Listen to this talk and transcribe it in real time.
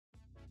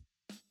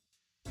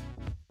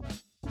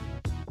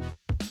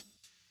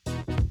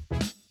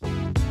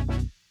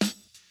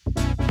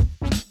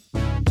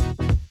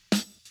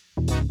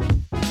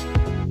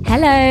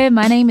Hello,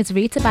 my name is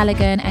Rita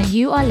Balogun and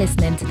you are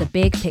listening to the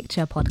Big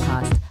Picture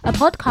Podcast, a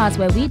podcast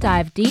where we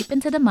dive deep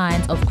into the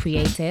minds of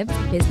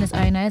creatives, business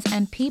owners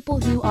and people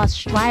who are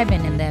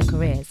striving in their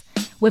careers.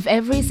 With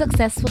every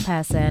successful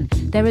person,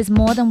 there is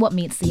more than what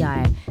meets the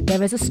eye.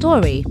 There is a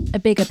story, a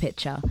bigger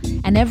picture.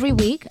 And every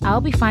week,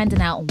 I'll be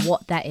finding out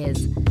what that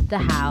is, the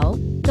how,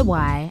 the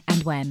why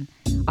and when.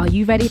 Are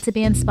you ready to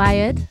be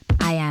inspired?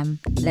 I am.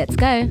 Let's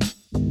go.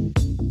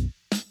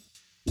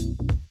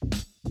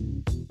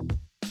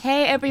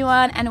 Hey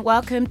everyone, and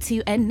welcome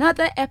to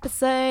another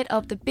episode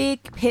of the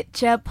Big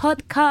Picture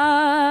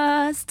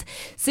Podcast.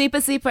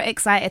 Super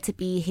excited to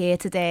be here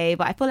today,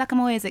 but I feel like I'm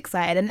always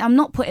excited and I'm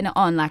not putting it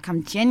on. Like,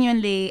 I'm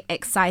genuinely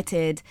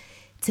excited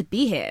to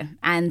be here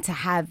and to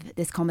have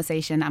this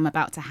conversation I'm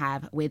about to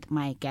have with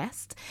my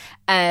guest.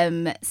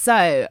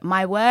 So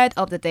my word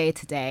of the day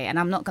today, and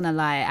I'm not gonna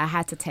lie, I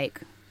had to take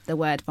the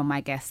word from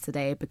my guest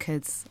today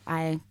because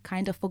I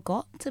kind of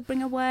forgot to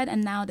bring a word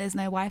and now there's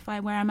no Wi-Fi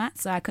where I'm at,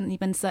 so I couldn't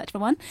even search for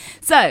one.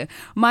 So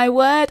my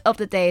word of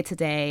the day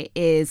today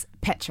is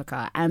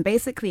petrichor, and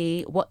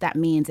basically what that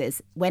means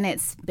is when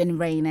it's been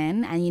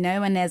raining and you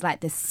know when there's like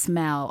this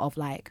smell of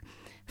like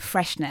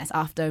freshness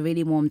after a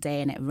really warm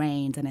day and it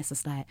rains and it's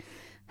just like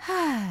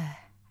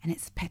and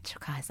it's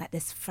petrichor. It's like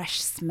this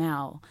fresh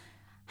smell.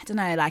 I don't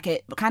know, like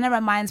it kind of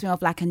reminds me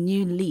of like a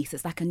new lease.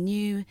 It's like a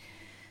new,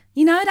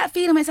 you know, that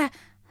feeling where it's like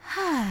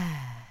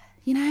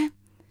you know,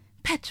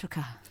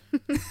 petrichor.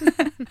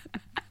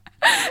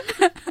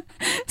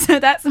 So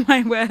that's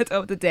my word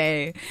of the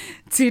day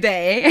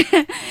today.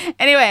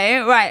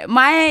 Anyway, right,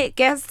 my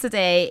guest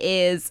today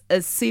is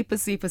a super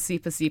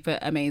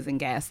amazing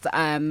guest.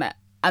 I'm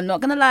not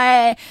gonna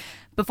lie,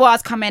 before I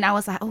was coming, I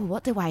was like, oh,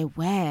 what do I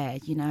wear?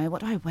 You know, what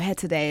do I wear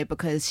today?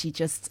 Because she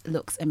just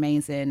looks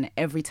amazing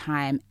every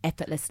time,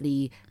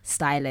 effortlessly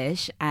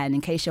stylish. And in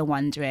case you're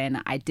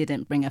wondering, I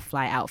didn't bring a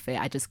fly outfit.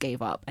 I just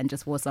gave up and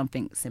just wore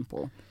something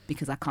simple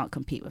because I can't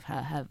compete with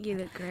her. You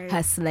look great.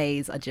 Her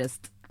slays are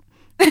just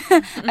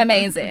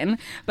amazing.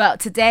 But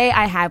today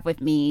I have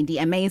with me the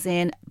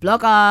amazing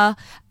blogger,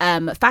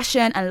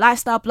 fashion and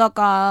lifestyle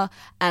blogger,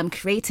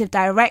 creative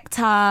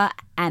director,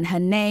 and her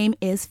name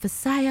is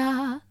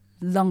Fisayo.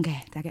 Longe.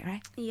 Did I get it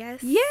right?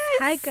 Yes.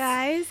 Hi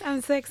guys,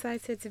 I'm so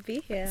excited to be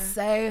here.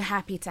 So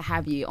happy to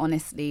have you,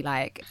 honestly.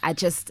 Like,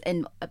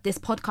 and this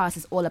podcast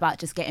is all about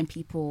just getting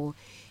people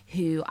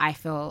who I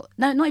feel,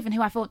 no, not even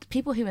who I feel,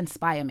 people who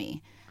inspire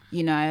me,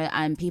 you know,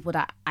 and people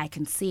that I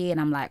can see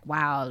and I'm like,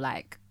 wow,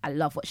 like I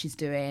love what she's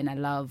doing. I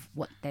love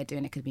what they're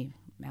doing. It could be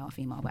male or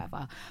female,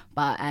 whatever.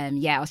 But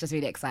yeah, I was just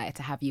really excited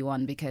to have you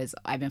on because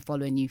I've been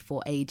following you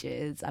for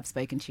ages. I've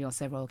spoken to you on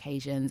several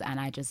occasions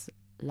and I just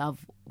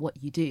love what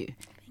you do.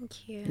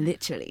 Thank you.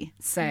 Literally.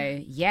 So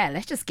yeah,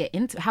 let's just get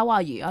into it. How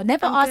are you? I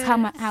never I'm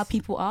asked good. how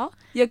people are.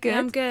 You're good? Yeah,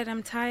 I'm good.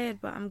 I'm tired,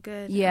 but I'm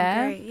good.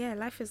 Yeah? I'm great. Yeah,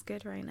 life is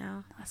good right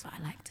now. That's what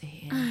I like to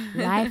hear.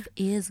 Life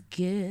is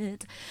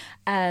good.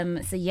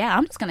 So yeah,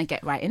 I'm just gonna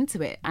get right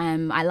into it.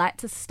 I like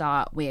to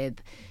start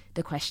with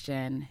the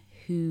question,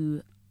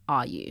 who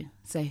are you?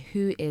 So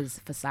who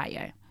is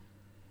Fisayo?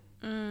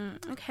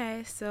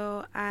 Okay,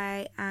 so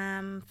I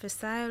am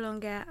Fisayo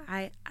Longe.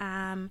 I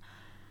am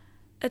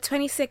a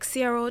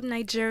 26-year-old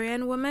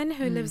Nigerian woman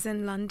who lives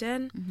in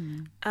London.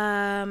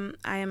 Mm-hmm.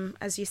 I am,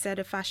 as you said,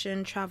 a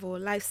fashion, travel,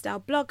 lifestyle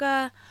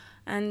blogger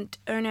and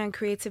owner and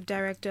creative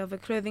director of a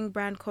clothing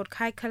brand called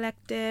Kai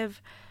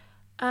Collective.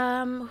 Who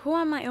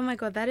am I? Oh my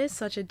God, that is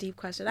such a deep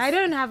question. I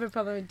don't have a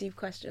problem with deep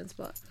questions,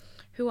 but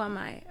who am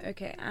I?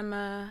 Okay,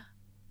 I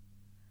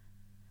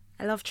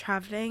love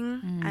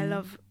traveling. I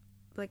love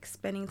like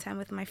spending time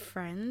with my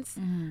friends.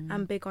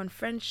 I'm big on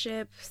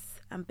friendships.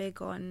 I'm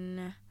big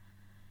on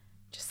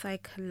just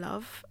like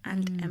love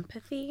and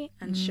empathy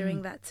and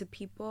showing that to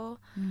people.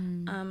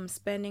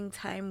 Spending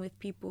time with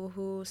people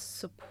who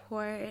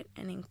support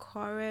and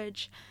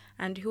encourage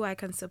and who I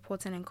can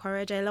support and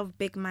encourage. I love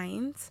big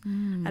minds.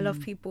 I love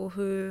people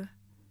who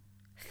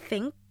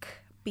think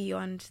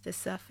beyond the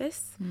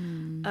surface,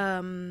 who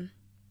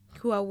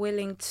are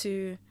willing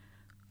to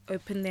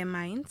open their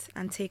minds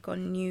and take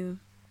on new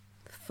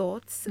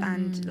thoughts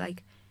and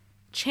like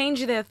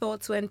change their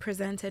thoughts when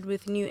presented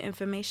with new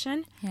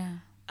information. Yeah.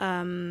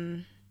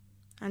 And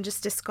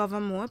just discover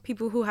more.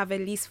 People who have a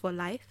lease for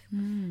life.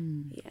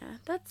 Yeah,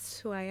 that's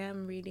who I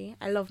am, really.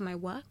 I love my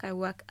work. I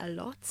work a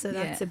lot, so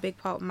that's a big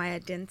part of my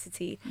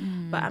identity.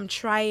 But I'm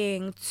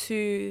trying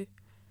to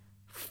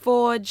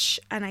forge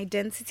an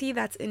identity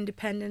that's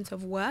independent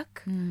of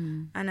work.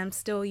 And I'm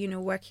still, you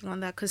know, working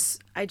on that because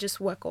I just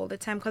work all the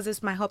time because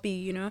it's my hobby,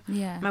 you know.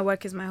 Yeah. My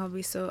work is my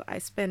hobby, so I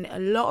spend a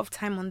lot of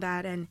time on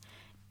that, and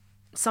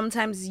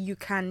sometimes you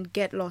can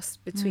get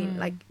lost between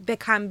like there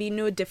can be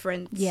no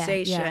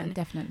differentiation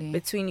definitely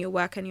between your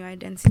work and your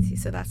identity.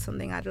 So that's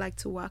something I'd like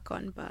to work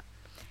on. But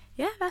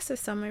yeah, that's a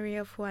summary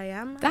of who I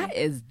am. That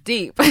is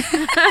deep.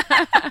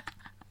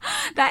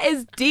 That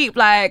is deep.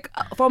 Like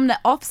from the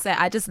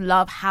offset, I just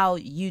love how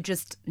you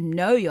just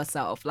know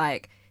yourself.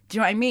 Like, do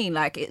you know what I mean?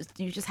 Like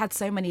you just had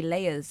so many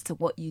layers to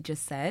what you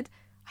just said.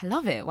 I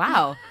love it.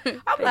 Wow.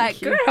 I'm like,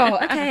 girl,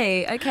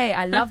 okay.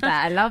 I love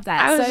that.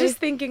 I was just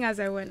thinking as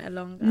I went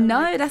along.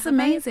 No, that's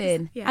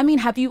amazing. I mean,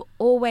 have you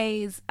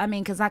always,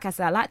 because like I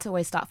said, I like to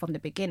always start from the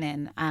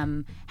beginning.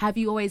 Have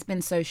you always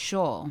been so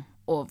sure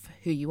of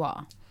who you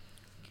are?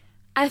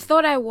 I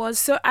thought I was.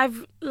 So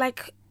I've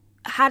like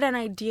had an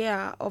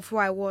idea of who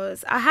I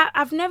was.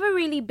 I've never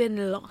really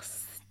been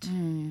lost.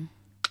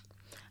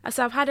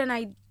 So I've had an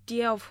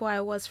idea of who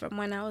I was from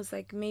when I was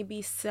like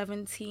maybe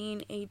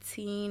 17,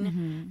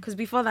 18. Because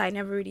before that, I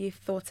never really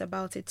thought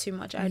about it too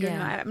much. I don't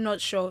know. I'm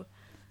not sure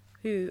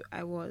who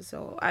I was,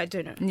 or I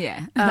don't know.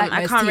 Yeah, like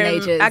I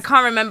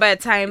can't remember a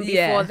time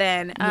before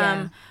then.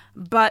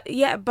 But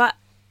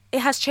it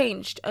has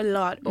changed a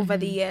lot over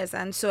the years,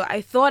 and so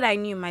I thought I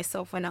knew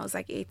myself when I was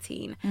like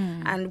 18,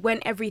 and when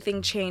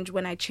everything changed,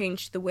 when I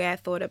changed the way I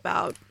thought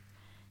about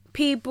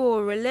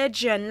people,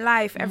 religion,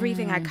 life,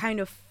 everything, I kind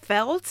of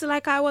felt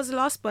like I was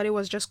lost, but it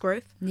was just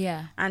growth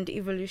and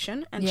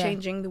evolution and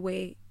changing the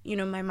way,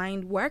 my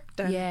mind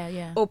worked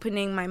and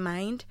opening my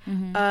mind.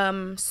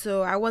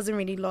 So I wasn't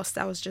really lost.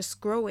 I was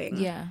just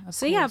growing.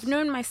 I've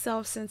known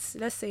myself since,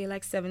 let's say,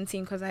 like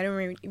 17, because I don't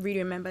really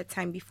remember a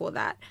time before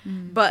that.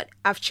 But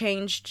I've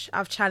challenged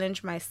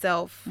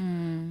myself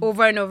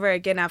over and over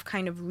again. I've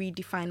kind of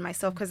redefined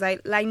myself because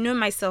I know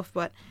myself,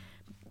 but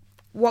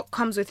what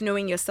comes with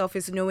knowing yourself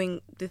is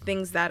knowing the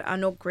things that are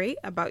not great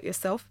about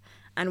yourself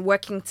and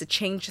working to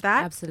change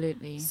that.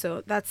 Absolutely.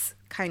 So that's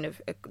kind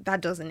of,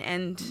 that doesn't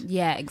end.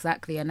 Yeah,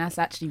 exactly. And that's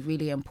actually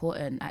really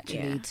important,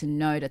 to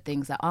know the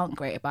things that aren't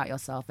great about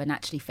yourself and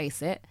actually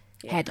face it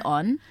head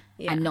on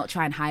and not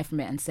try and hide from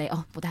it and say,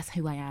 oh, well, that's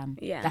who I am.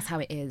 That's how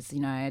it is.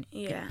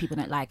 If people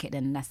don't like it,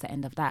 then that's the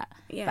end of that.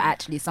 But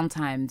actually,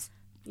 sometimes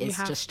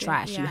it's just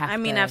trash. You have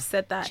I've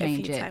said that a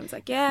few times.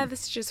 Like,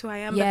 this is just who I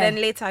am. But then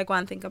later I go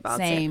and think about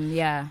it.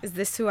 Is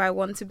this who I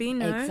want to be?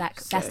 No.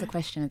 Exactly. So. That's the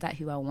question. Is that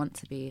who I want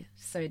to be?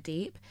 So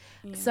deep.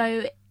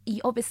 So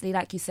you, obviously,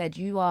 like you said,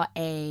 you are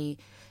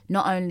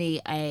not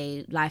only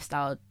a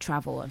lifestyle,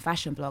 travel and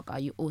fashion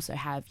blogger, you also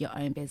have your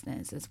own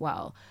business as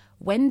well.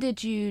 When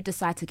did you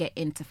decide to get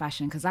into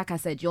fashion? Because like I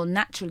said, you're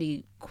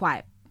naturally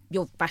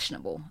you're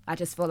fashionable. I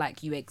just feel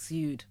like you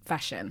exude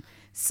fashion.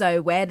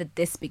 So where did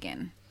this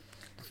begin?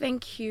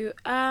 Thank you.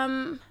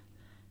 My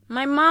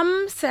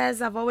mum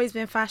says I've always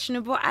been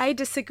fashionable. I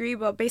disagree,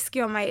 but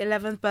basically on my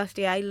 11th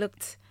birthday, I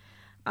looked...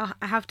 I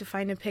have to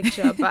find a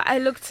picture, but I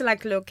looked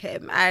like Lil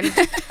Kim, and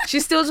she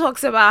still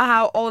talks about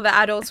how all the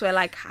adults were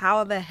like,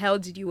 how the hell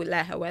did you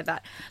let her wear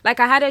that?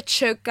 Like, I had a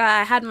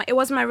choker, it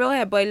was my real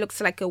hair, but it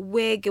looked like a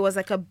wig. It was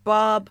like a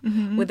bob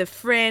with a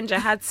fringe. I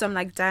had some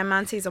like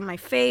diamantes on my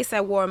face.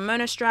 I wore a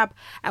monostrap.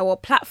 I wore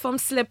platform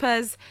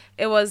slippers.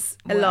 It was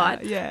a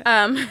lot. Yeah.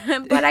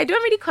 But I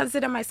don't really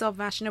consider myself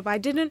fashionable. I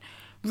didn't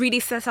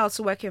really set out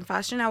to work in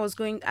fashion. I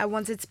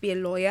wanted to be a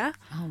lawyer.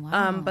 Oh,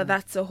 wow. But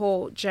that's a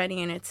whole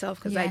journey in itself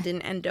because I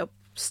didn't end up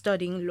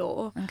studying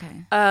law.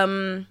 Okay.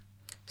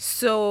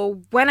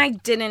 So when I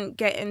didn't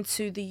get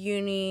into the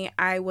uni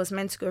I was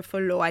meant to go for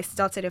law, I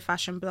started a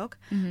fashion blog,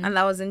 and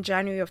that was in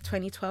January of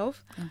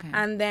 2012. Okay.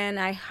 And then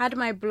I had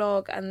my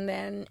blog, and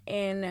then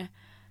in,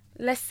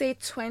 let's say,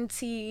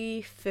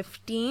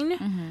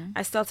 2015,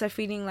 I started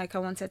feeling like I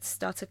wanted to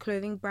start a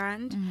clothing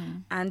brand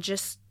and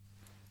just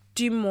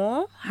do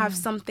more, have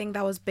something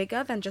that was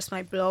bigger than just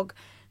my blog,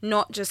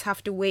 not just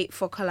have to wait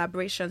for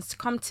collaborations to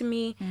come to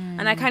me.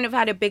 And I kind of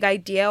had a big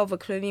idea of a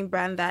clothing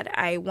brand that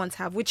I want to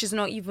have, which is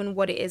not even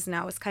what it is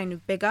now. It's kind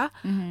of bigger,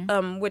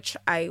 which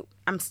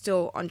I'm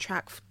still on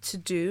track to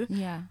do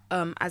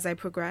as I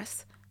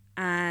progress.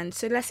 And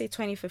so let's say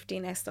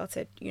 2015, I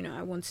started,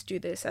 I want to do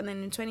this. And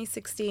then in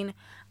 2016,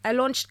 I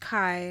launched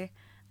Kai,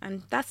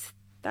 and that's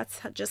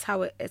just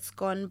how it's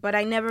gone. But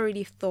I never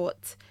really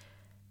thought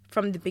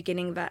from the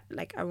beginning that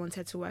like I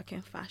wanted to work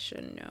in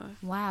fashion. No.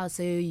 Wow.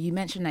 So you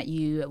mentioned that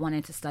you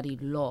wanted to study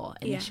law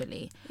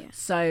initially. Yeah.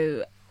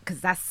 So, because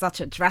that's such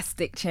a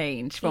drastic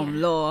change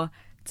from law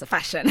to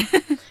fashion.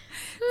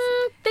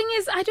 Thing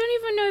is, I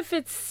don't even know if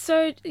it's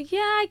so... Yeah,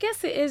 I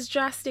guess it is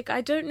drastic.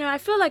 I don't know. I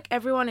feel like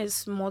everyone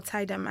is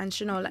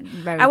multidimensional. Like,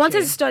 I wanted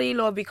to study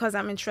law because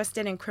I'm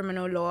interested in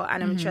criminal law,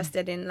 and I'm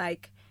interested in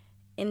like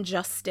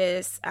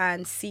injustice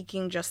and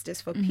seeking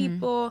justice for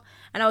people,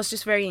 and I was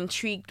just very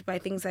intrigued by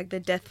things like the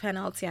death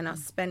penalty, and I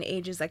spent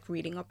ages like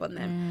reading up on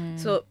them.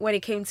 So when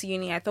it came to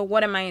uni, I thought,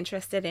 what am I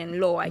interested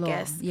in? Law, I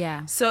guess.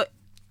 Yeah. So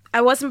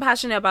I wasn't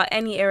passionate about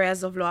any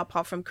areas of law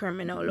apart from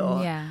criminal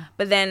law. Yeah.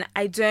 But then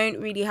I don't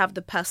really have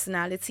the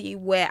personality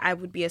where I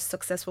would be a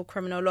successful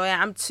criminal lawyer.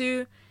 I'm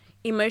too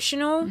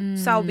emotional,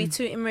 so I'll be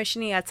too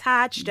emotionally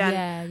attached,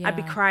 and I'd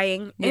be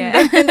crying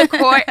in the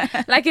court.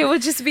 Like, it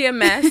would just be a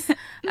mess.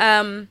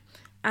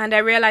 And I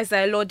realized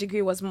that a law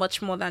degree was much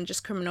more than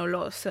just criminal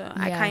law. So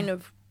I kind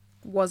of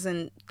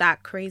wasn't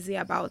that crazy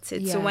about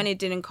it. So when it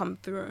didn't come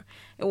through,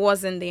 it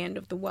wasn't the end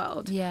of the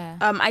world. Yeah.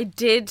 I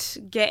did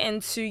get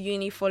into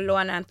uni for law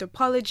and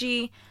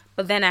anthropology,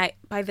 But then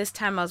by this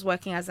time I was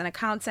working as an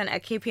accountant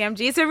at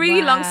KPMG. It's a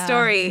really long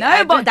story.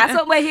 No, but that's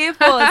what we're here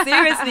for.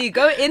 Seriously,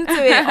 go into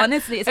it.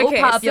 Honestly, it's all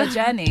part of your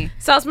journey.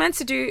 So I was meant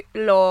to do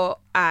law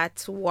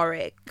at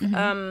Warwick.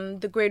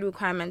 The grade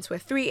requirements were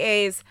 3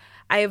 A's.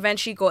 I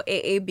eventually got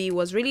AAB,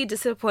 was really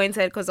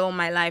disappointed because all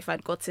my life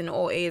I'd gotten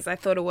all A's. I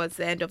thought it was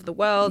the end of the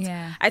world.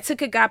 Yeah. I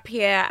took a gap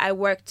year. I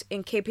worked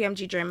in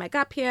KPMG during my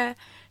gap year.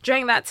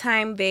 During that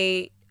time,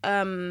 they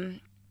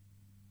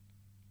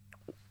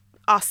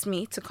asked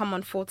me to come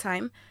on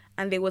full-time,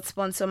 and they would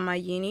sponsor my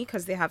uni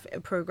because they have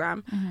a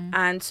program.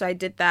 And so I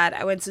did that.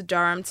 I went to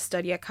Durham to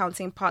study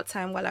accounting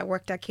part-time while I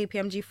worked at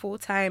KPMG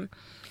full-time.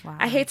 Wow.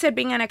 I hated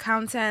being an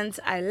accountant.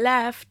 I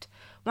left.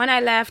 When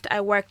I left,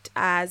 I worked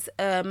as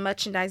a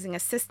merchandising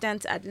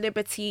assistant at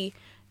Liberty.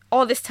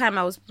 All this time,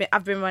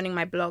 I've been running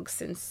my blog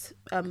since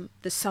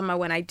the summer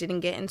when I didn't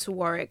get into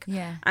Warwick.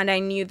 Yeah. And I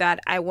knew that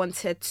I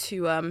wanted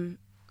to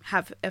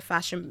have a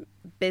fashion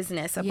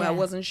business, but I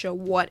wasn't sure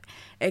what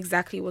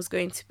exactly was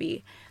going to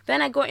be.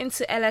 Then I got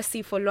into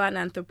LSE for law and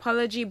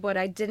anthropology, but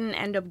I didn't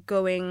end up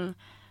going.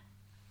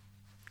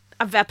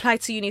 I've applied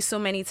to uni so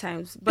many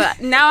times,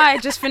 but now I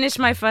just finished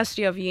my first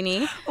year of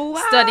uni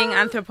studying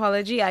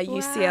anthropology at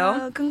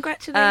UCL.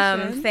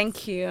 Congratulations.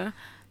 Thank you.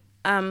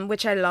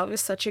 Which I love.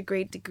 It's such a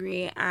great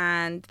degree,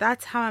 and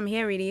that's how I'm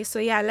here really. So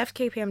yeah, I left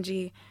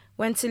KPMG,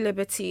 went to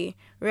Liberty,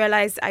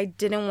 realized I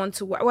didn't want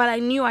to work. Well, I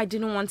knew I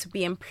didn't want to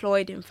be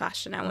employed in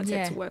fashion. I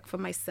wanted to work for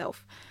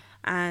myself.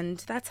 And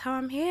that's how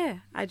I'm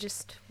here. I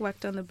just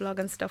worked on the blog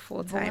and stuff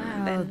full time. Wow.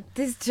 And then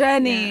this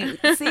journey.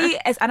 See,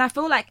 and I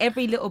feel like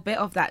every little bit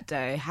of that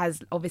though has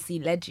obviously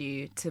led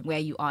you to where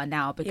you are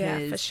now,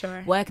 because for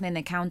sure. working in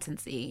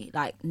accountancy,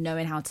 like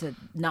knowing how to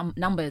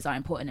numbers are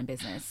important in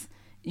business.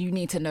 You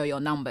need to know your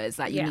numbers,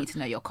 like you need to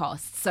know your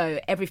costs. So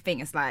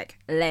everything is like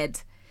led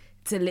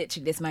to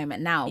literally this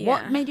moment now.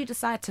 What made you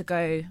decide to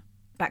go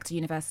back to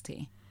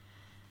university?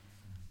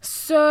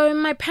 So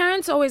my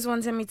parents always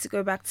wanted me to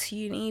go back to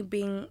uni,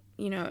 being,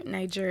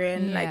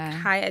 Nigerian, like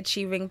high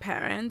achieving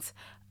parents.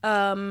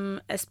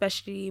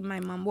 Especially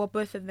my mom. Well,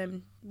 both of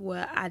them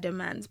were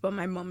adamant, but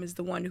my mom is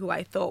the one who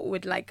I thought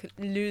would like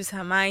lose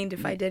her mind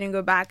if I didn't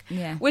go back.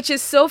 Yeah. Which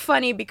is so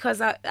funny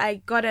because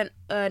I got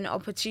an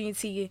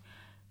opportunity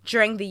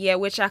during the year,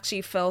 which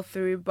actually fell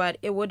through, but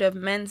it would have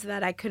meant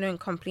that I couldn't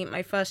complete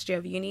my first year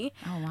of uni.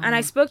 Oh, wow. And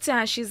I spoke to her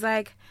and she's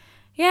like,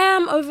 yeah,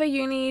 I'm over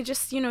uni,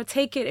 just,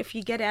 take it if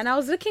you get it. And I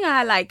was looking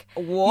at her like,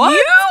 what?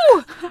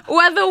 You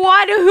were the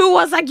one who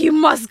was like, you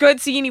must go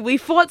to uni. We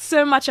fought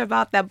so much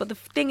about that. But the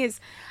thing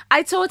is,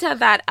 I told her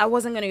that I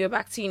wasn't going to go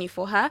back to uni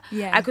for her.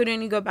 Yeah. I could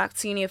only go back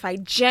to uni if I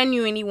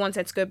genuinely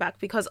wanted to go back,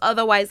 because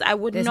otherwise I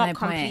would not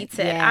complete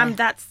it. Yeah. I'm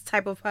that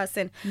type of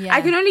person. Yeah.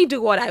 I can only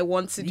do what I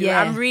want to do.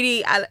 Yeah. I'm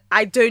really,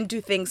 I don't do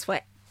things for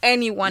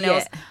anyone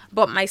else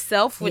but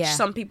myself, which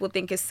some people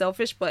think is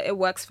selfish, but it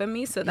works for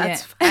me, so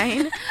that's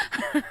fine.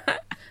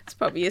 It's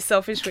probably a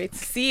selfish way to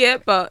see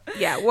it, but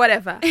yeah,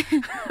 whatever.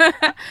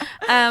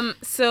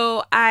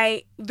 So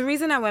the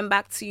reason I went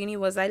back to uni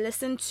was I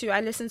listened to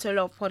a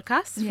lot of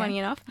podcasts, funny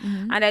enough,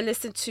 and I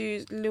listened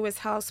to Lewis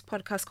Howes'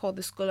 podcast called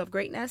The School of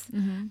Greatness,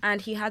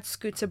 and he had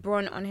Scooter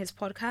Braun on his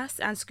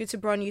podcast, and Scooter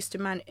Braun used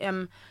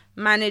to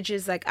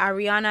manages like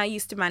Ariana,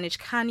 used to manage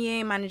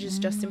Kanye, manages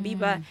Justin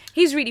Bieber.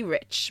 He's really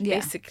rich,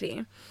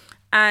 basically.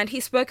 And he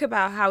spoke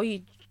about how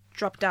he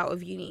dropped out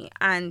of uni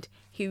and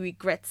he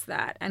regrets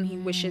that and he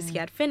wishes he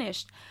had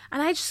finished.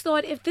 And I just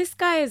thought, if this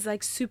guy is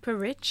like super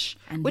rich,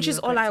 and which is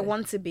all I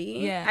want to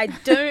be, I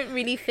don't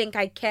really think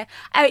I care.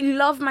 I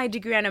love my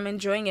degree and I'm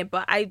enjoying it,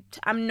 but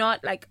I'm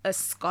not like a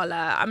scholar.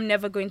 I'm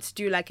never going to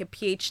do like a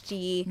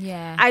PhD.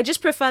 I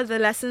just prefer the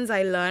lessons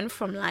I learn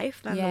from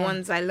life than the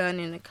ones I learn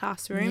in a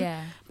classroom.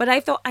 But I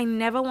thought, I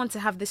never want to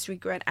have this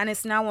regret, and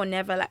it's now or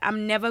never. Like,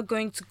 I'm never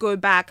going to go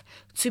back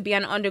to be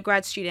an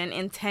undergrad student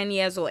in 10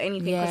 years or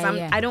anything,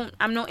 because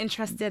I'm not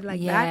interested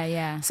like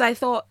that. So I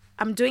thought,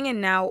 I'm doing it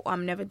now or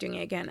I'm never doing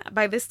it again.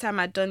 By this time,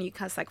 I'd done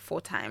UCAS like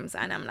 4 times,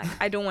 and I'm like,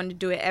 I don't want to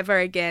do it ever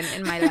again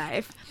in my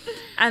life.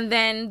 And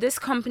then this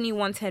company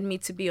wanted me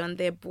to be on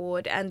their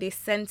board, and they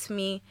sent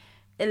me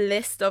a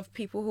list of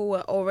people who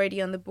were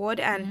already on the board,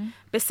 and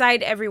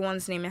beside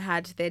everyone's name, it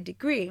had their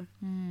degree.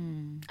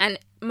 And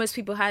most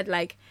people had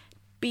like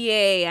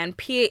BA and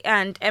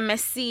and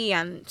MSc,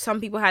 and some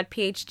people had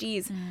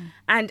PhDs.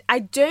 And I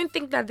don't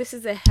think that this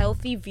is a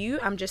healthy view.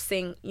 I'm just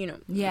saying,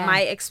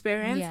 my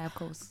experience. Yeah, of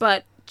course.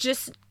 But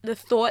just the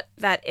thought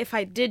that if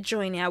I did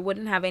join it, I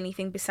wouldn't have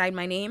anything beside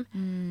my name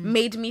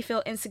made me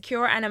feel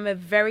insecure, and I'm a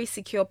very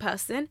secure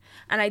person,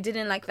 and I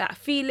didn't like that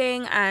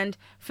feeling. And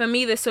for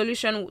me, the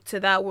solution to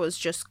that was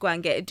just go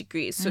and get a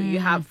degree, so you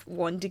have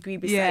one degree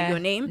beside your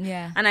name.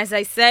 And as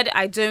I said,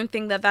 I don't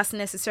think that that's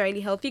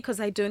necessarily healthy, because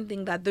I don't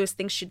think that those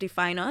things should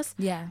define us.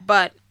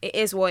 But it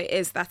is what it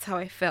is. That's how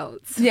I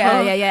felt. So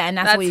and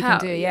that's what you can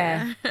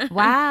do.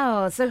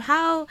 Wow. So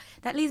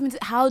that leads me to,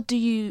 how do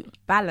you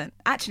balance?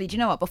 Actually, do you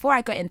know what? Before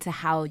I go into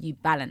how you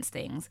balance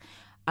things,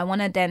 I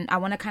want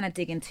to kind of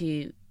dig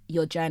into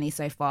your journey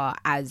so far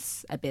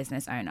as a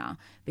business owner?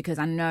 Because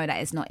I know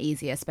that it's not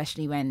easy,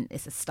 especially when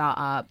it's a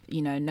startup.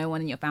 You know, no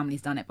one in your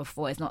family's done it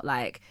before. It's not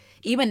like,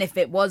 even if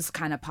it was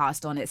kind of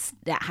passed on,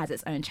 that has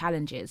its own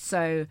challenges.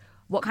 So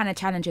what kind of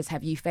challenges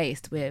have you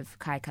faced with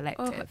Kai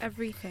Collective? Oh,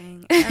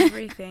 everything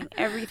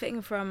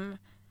from,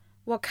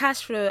 well,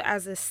 cash flow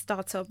as a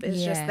startup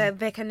is just that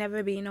there can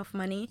never be enough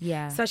money,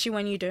 especially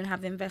when you don't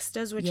have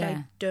investors, which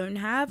I don't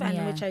have,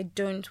 and which I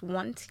don't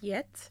want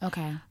yet.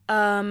 Okay.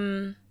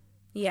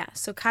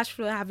 So cash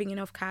flow, having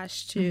enough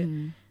cash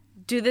to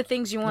do the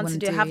things you want to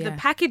do, have the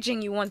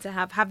packaging you want to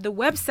have the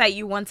website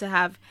you want to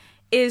have,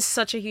 is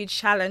such a huge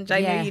challenge.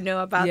 I know you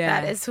know about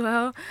that as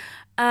well.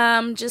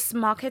 Just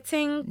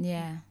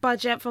marketing,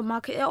 budget for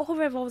market, it all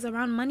revolves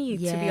around money,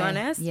 to be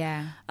honest.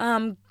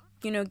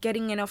 You know,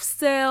 getting enough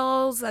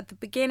sales at the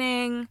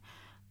beginning.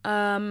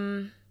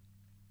 Honestly,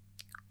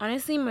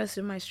 most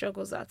of my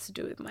struggles are to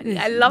do with money.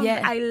 I love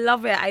it. I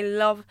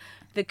love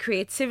the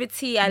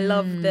creativity. I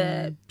love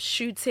the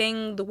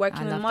shooting, the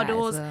working with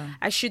models.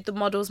 I shoot the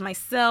models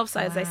myself.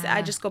 So as I said,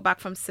 I just go back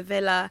from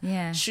Sevilla,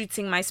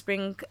 shooting my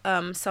spring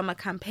summer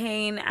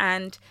campaign,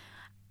 and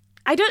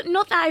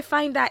not that I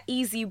find that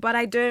easy, but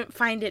I don't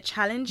find it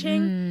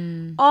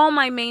challenging. All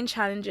my main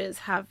challenges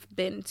have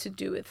been to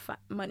do with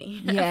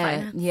money.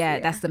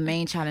 That's the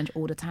main challenge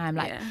all the time.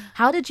 Like,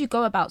 how did you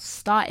go about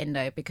starting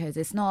though? Because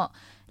it's not,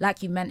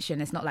 like you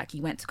mentioned, it's not like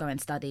you went to go and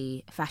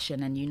study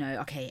fashion and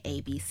okay,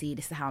 A, B, C,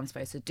 this is how I'm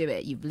supposed to do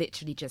it. You've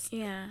literally just,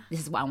 this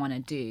is what I want to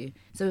do.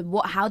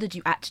 So how did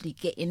you actually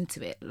get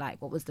into it?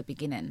 Like, what was the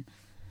beginning?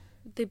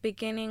 The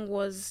beginning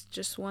was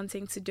just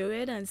wanting to do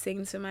it and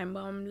saying to my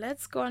mom,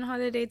 let's go on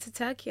holiday to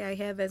Turkey. I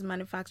hear there's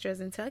manufacturers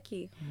in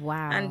Turkey.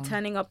 Wow. And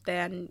turning up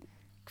there and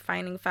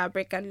finding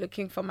fabric and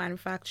looking for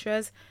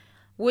manufacturers,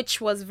 which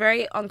was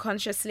very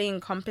unconsciously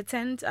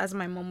incompetent, as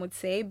my mom would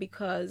say,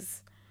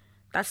 because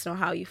that's not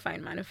how you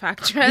find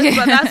manufacturers.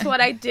 But that's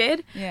what I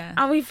did.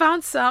 And we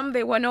found some.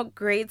 They were not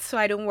great, so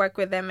I don't work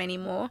with them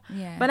anymore.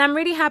 But I'm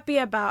really happy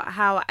about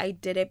how I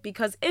did it,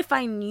 because if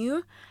I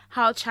knew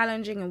how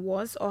challenging it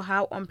was or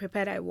how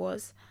unprepared I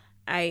was,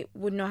 I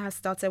would not have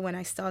started when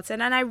I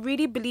started. And I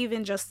really believe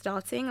in just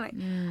starting. Like,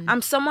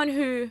 I'm someone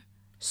who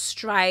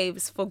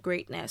strives for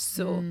greatness.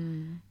 So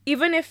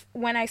even if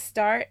when I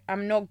start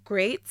I'm not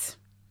great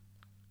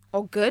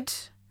or good,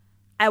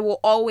 I will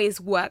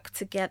always work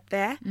to get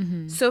there.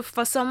 So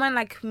for someone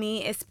like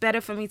me, it's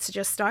better for me to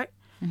just start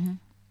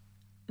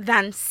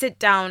than sit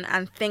down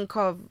and think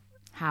of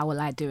how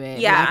will I do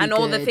it? And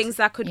all the things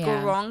that could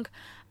go wrong.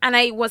 And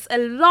I was a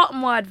lot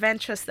more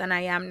adventurous than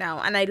I am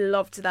now. And I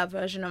loved that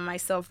version of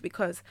myself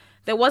because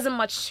there wasn't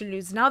much to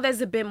lose. Now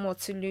there's a bit more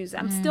to lose.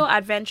 I'm still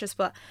adventurous,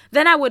 but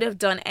then I would have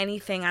done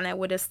anything and I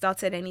would have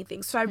started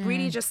anything. So I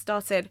really just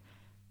started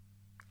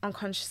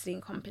unconsciously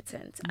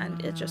incompetent,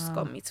 and it just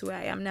got me to where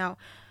I am now.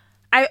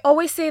 I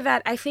always say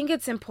that I think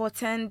it's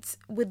important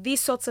with these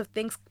sorts of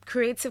things,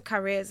 creative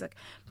careers. Like,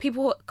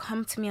 people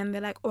come to me and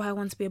they're like, oh, I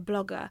want to be a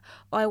blogger,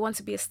 or I want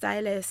to be a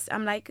stylist.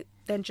 I'm like,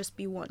 then just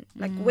be one.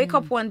 Like, wake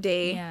up one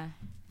day,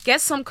 get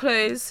some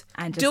clothes,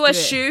 and do a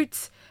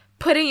shoot,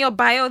 put in your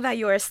bio that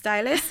you're a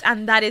stylist,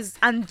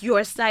 and you're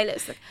a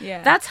stylist.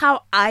 Like, that's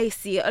how I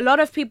see it. A lot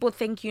of people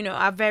think,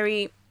 are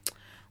very,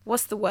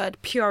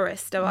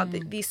 purist about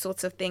these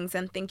sorts of things,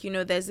 and think,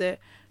 there's a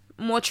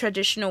more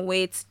traditional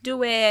way to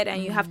do it,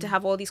 and you have to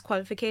have all these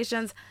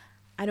qualifications.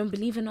 I don't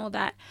believe in all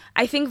that.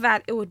 I think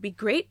that it would be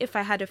great if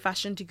I had a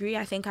fashion degree.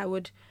 I think I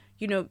would,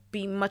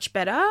 be much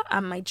better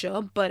at my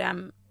job, but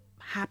I'm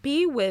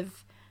happy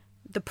with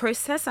the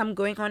process I'm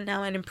going on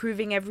now and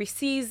improving every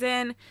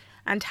season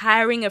and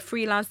hiring a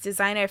freelance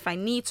designer if I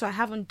need to. I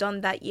haven't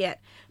done that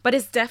yet, but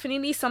it's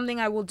definitely something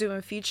I will do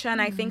in future.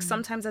 And I think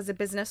sometimes as a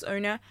business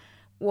owner,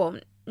 well,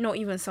 not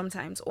even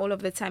sometimes, all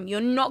of the time, you're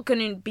not going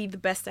to be the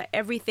best at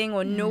everything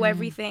or know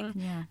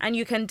everything. And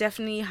you can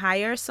definitely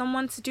hire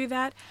someone to do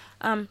that.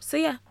 So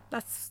yeah,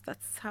 that's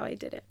how I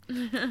did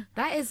it.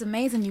 That is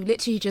amazing. You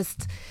literally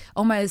just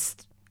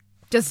almost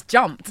just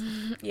jumped.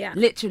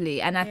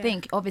 Literally. And I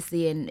think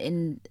obviously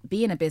in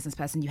being a business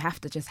person, you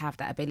have to just have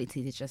that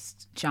ability to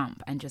just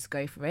jump and just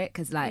go for it.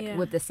 Because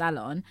with the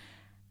salon,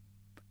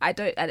 I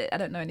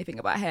don't know anything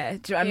about hair.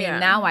 Do you know what I mean?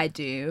 Now I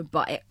do,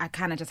 but I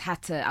kind of just had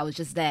to. I was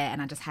just there,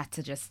 and I just had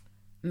to just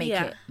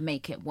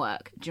make it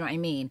work. Do you know what I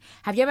mean?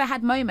 Have you ever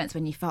had moments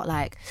when you felt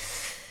like,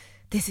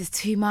 this is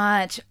too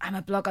much, I'm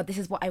a blogger, this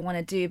is what I want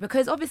to do?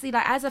 Because obviously,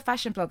 like, as a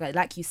fashion blogger,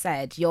 like you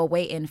said, you're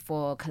waiting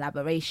for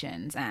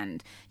collaborations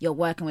and you're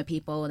working with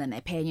people and they're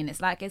paying you, and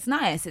it's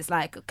nice. It's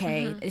like,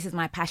 okay, this is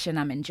my passion,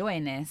 I'm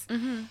enjoying this.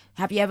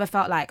 Have you ever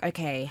felt like,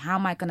 okay, how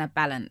am I gonna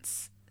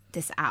balance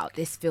this out?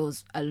 This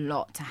feels a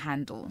lot to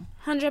handle.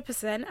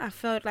 100%. I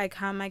felt like,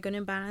 how am I going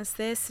to balance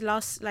this?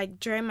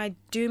 During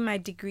doing my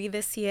degree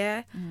this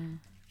year,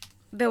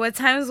 there were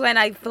times when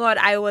I thought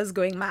I was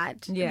going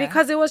mad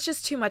because it was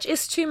just too much.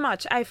 It's too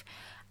much. I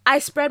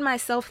spread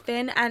myself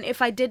thin, and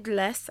if I did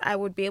less, I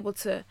would be able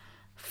to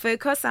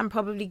focus and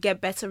probably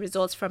get better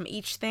results from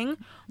each thing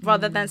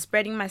rather than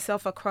spreading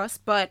myself across.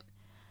 But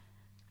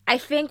I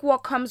think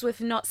what comes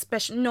with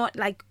not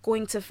like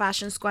going to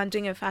fashion school and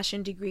doing a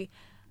fashion degree,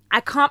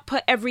 I can't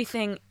put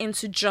everything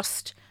into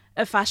just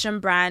a fashion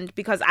brand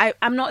because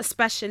I'm not a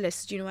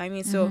specialist, you know what I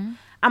mean? So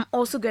I'm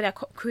also good at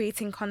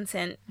creating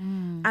content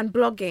and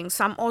blogging.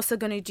 So I'm also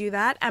going to do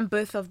that. And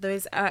both of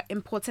those are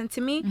important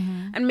to me.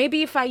 And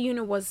maybe if I,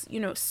 was,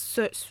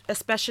 so a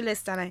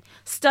specialist and I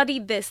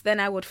studied this, then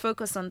I would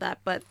focus on that.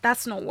 But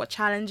that's not what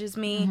challenges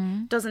me,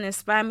 doesn't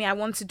inspire me. I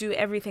want to do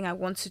everything I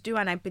want to do.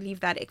 And I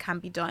believe that it can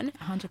be done.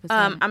 100%.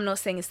 I'm not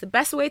saying it's the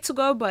best way to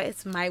go, but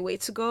it's my way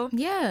to go.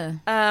 Yeah.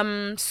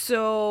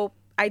 So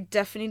I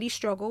definitely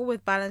struggle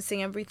with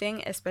balancing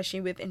everything,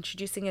 especially with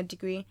introducing a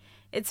degree.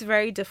 It's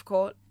very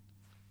difficult.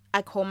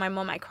 I call my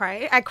mom, I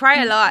cry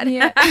a lot.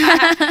 Yeah.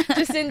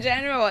 Just in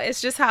general. It's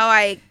just how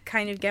I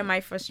kind of get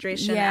my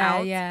frustration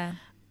out. Yeah.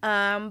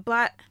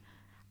 But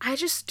I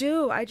just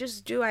do. I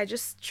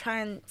just try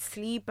and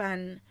sleep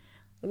and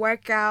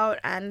work out,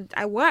 and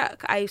I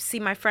work. I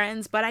see my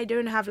friends, but I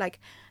don't have like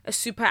a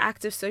super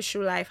active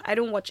social life. I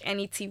don't watch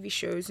any TV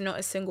shows, not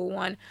a single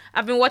one.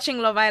 I've been watching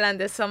Love Island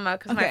this summer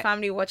because my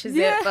family watches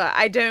it, but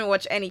I don't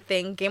watch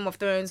anything. Game of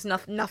Thrones,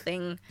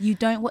 nothing. You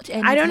don't watch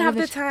any I don't have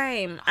the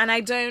time, and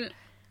I don't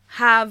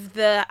have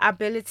the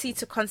ability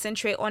to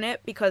concentrate on it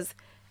because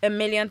a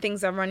million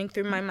things are running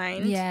through my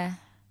mind. Yeah.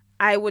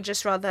 I would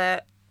just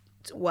rather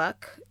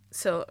work.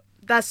 So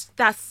that's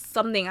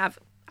something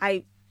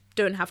I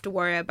don't have to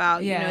worry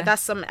about.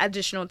 That's some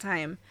additional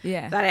time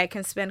that I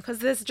can spend because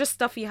there's just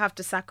stuff you have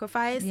to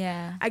sacrifice.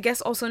 I guess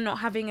also not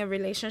having a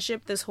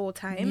relationship this whole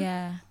time.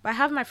 But I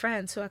have my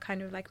friends who are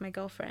kind of like my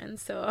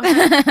girlfriends, so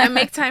I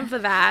make time for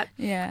that.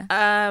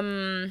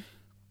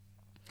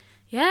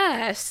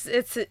 Yes,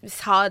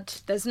 it's hard.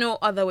 There's no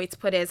other way to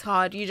put it. It's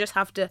hard. You just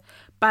have to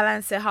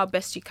balance it how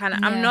best you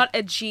can. I'm not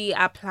a G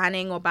at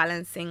planning or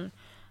balancing,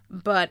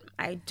 but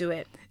I do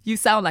it. You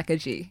sound like a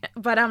G.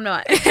 But I'm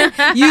not.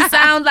 You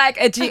sound like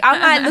a G.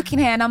 I'm like looking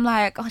here and I'm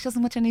like, oh, she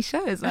doesn't watch any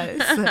shows.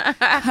 Like,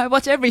 I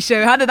watch every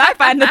show. How did I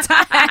find the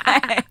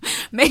time?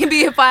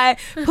 Maybe if I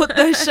put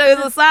those shows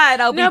aside,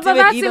 I'll be doing even more.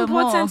 No, but that's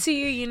important to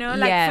you,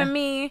 Like for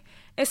me,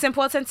 it's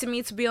important to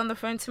me to be on the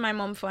phone to my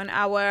mom for an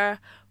hour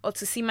or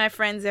to see my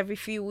friends every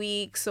few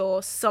weeks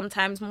or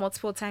sometimes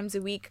multiple times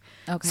a week.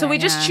 Okay, so we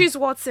just choose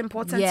what's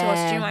important to us,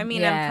 do you know what I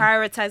mean? And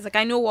prioritize. Like,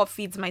 I know what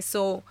feeds my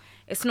soul.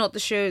 It's not the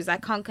shows. I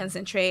can't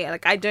concentrate.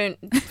 Like, I don't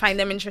find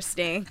them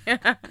interesting.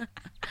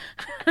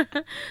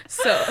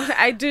 So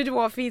I do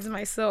what feeds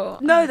my soul.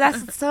 No,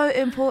 that's so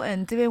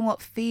important. Doing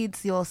what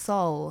feeds your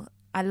soul.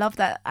 I love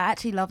that. I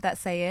actually love that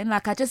saying.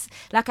 Like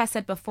I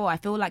said before, I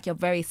feel like you're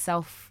very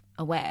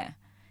self-aware.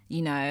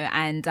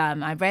 And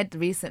I read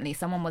recently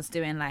someone was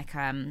doing like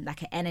an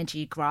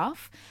energy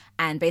graph,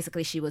 and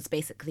basically she was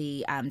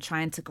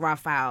trying to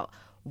graph out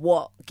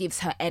what gives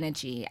her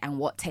energy and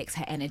what takes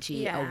her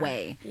energy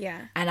away.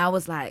 And I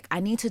was like,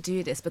 I need to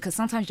do this because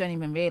sometimes you don't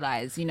even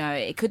realize,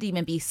 it could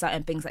even be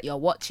certain things that you're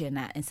watching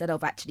that instead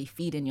of actually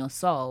feeding your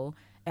soul,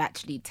 it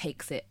actually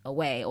takes it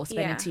away, or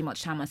spending too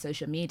much time on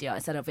social media,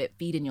 instead of it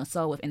feeding your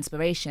soul with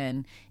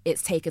inspiration,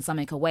 it's taking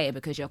something away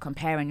because you're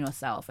comparing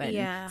yourself,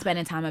 and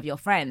spending time with your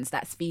friends,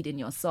 that's feeding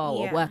your soul,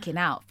 or working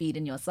out,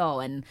 feeding your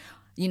soul, and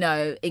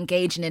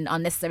engaging in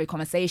unnecessary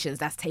conversations,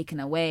 that's taking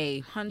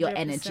away your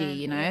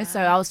energy,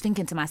 So I was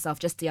thinking to myself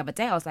just the other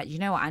day, I was like, you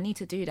know what, I need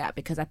to do that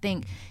because I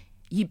think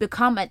you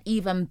become an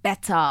even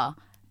better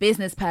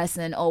business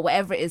person or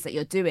whatever it is that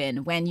you're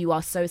doing when you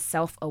are so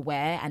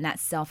self-aware and that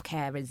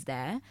self-care is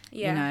there,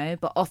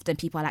 but often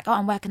people are like, oh,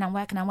 I'm working, I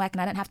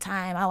don't have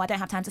time, I don't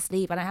have time to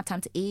sleep, I don't have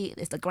time to eat,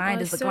 it's the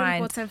grind, it's the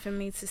grind. It's so important for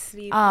me to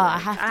sleep. I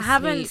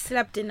haven't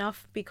slept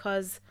enough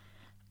because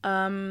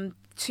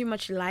too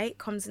much light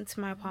comes into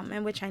my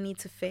apartment, which I need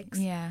to fix.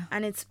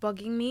 And it's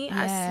bugging me.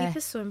 Sleep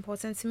is so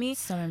important to me.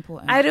 So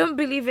important. I don't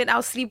believe it.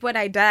 I'll sleep when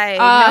I die.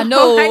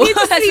 No. I need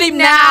to sleep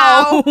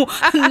now.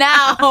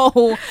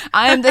 Now.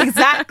 I'm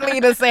exactly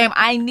the same.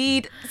 I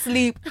need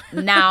sleep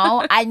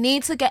now. I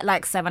need to get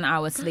like 7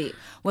 hours sleep.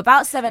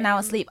 Without 7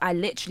 hours sleep, I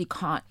literally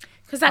can't.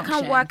 Because I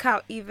can't work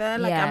out either.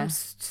 Like I'm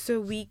so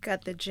weak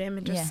at the gym.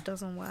 It just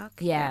doesn't work.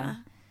 Yeah.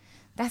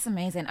 That's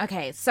amazing.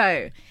 Okay,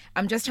 so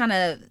I'm just trying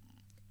to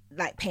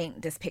like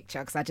paint this picture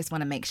because I just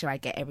want to make sure I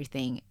get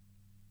everything,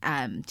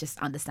 just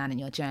understanding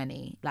your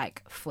journey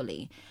like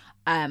fully.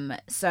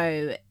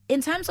 So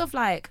in terms of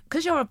like,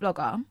 because you're a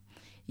blogger,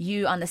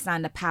 you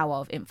understand the power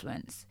of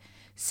influence.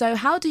 So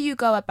how do you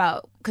go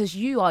about, because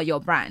you are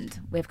your brand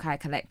with Kai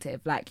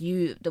Collective, like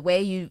the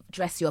way you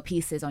dress your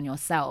pieces on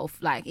yourself,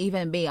 like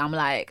even me, I'm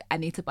like, I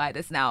need to buy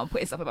this now, I'm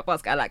putting stuff in my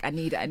basket, like I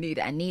need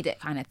it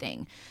kind of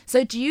thing.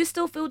 So do you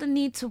still feel the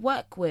need to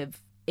work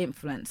with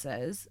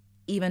influencers,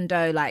 even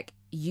though like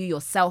you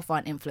yourself are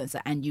an influencer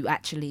and you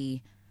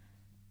actually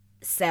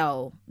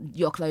sell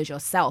your clothes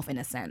yourself in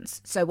a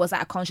sense? So was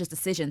that a conscious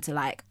decision to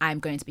like, I'm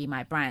going to be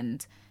my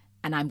brand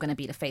and I'm going to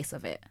be the face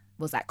of it?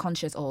 Was that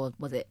conscious, or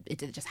did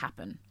it just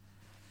happen?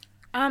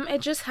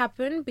 It just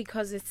happened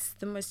because it's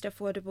the most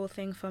affordable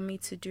thing for me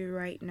to do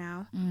right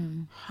now.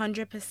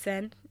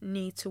 100%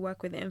 need to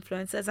work with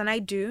influencers, and I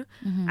do.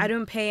 I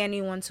don't pay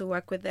anyone to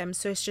work with them,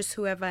 so it's just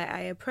whoever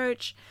I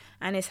approach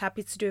and is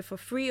happy to do it for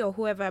free, or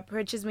whoever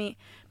approaches me.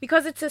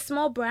 Because it's a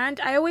small brand,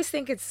 I always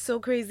think it's so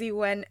crazy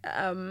when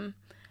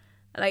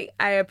like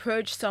I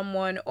approach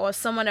someone or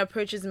someone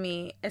approaches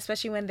me,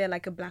 especially when they're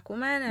like a Black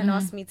woman, and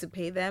ask me to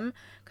pay them.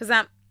 Because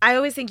I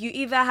always think you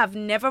either have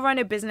never run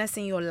a business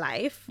in your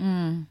life,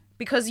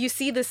 because you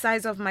see the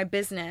size of my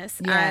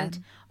business.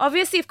 And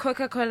obviously if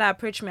Coca-Cola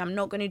approached me, I'm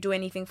not going to do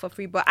anything for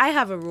free. But I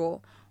have a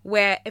rule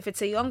where if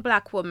it's a young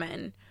Black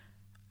woman,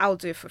 I'll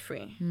do it for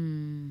free.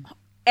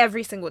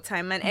 Every single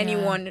time. And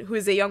anyone who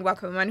is a young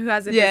Black woman who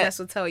has a business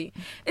will tell you.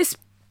 It's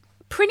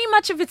pretty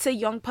much if it's a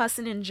young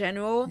person in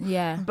general.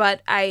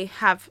 But I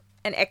have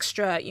an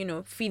extra,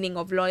 feeling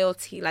of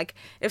loyalty. Like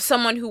if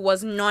someone who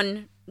was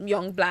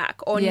non-young Black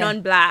or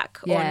non-Black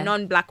or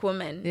non-Black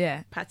woman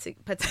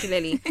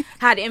particularly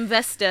had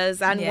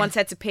investors and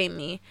wanted to pay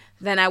me,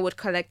 then I would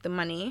collect the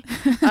money.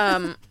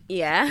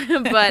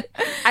 But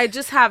I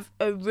just have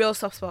a real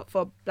soft spot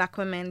for Black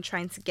women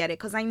trying to get it,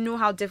 because I know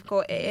how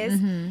difficult it is,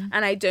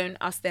 and I don't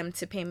ask them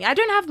to pay me. I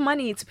don't have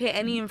money to pay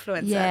any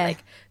influencer.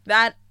 Like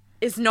that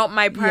is not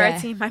my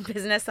priority in my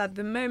business at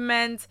the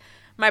moment.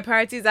 My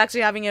priority is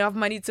actually having enough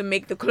money to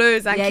make the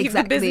clothes and keep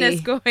the business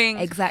going.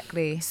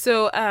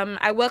 So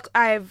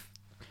I've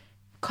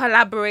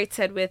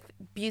collaborated with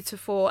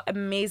beautiful,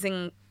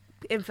 amazing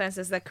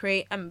influencers that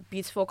create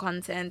beautiful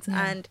content,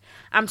 and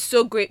I'm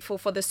so grateful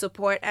for the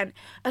support. And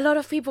a lot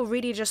of people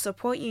really just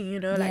support you,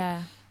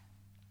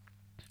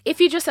 if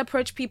you just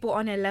approach people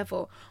on a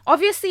level.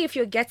 Obviously if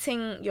you're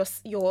getting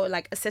your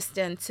like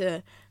assistant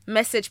to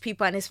message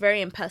people and it's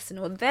very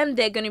impersonal, then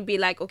they're going to be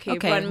like, okay,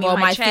 run me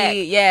my check.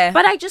 fee,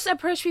 But I just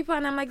approach people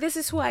and I'm like, this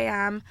is who I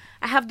am.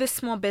 I have this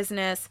small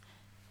business.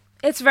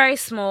 It's very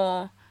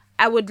small.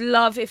 I would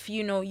love if,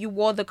 you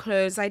wore the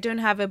clothes. I don't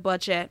have a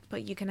budget,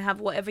 but you can have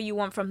whatever you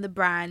want from the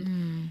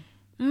brand.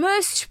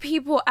 Most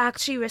people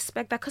actually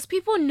respect that, because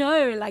people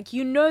know,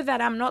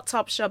 that I'm not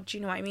top shop. Do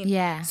you know what I mean?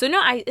 So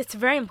it's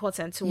very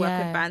important to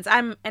work with brands.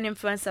 I'm an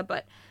influencer,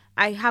 but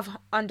I have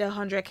under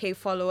 100K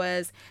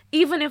followers.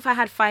 Even if I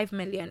had 5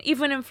 million,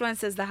 even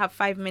influencers that have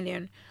 5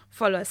 million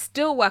followers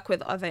still work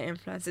with other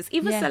influencers,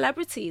 even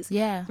celebrities.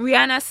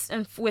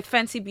 Rihanna with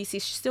Fenty BC,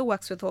 she still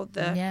works with all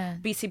the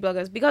BC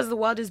bloggers, because the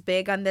world is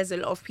big and there's a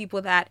lot of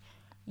people that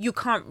you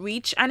can't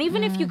reach. And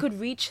even if you could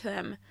reach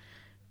them,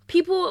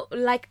 people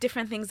like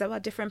different things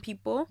about different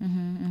people.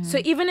 So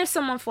even if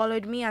someone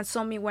followed me and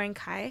saw me wearing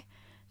Kai,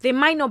 they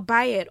might not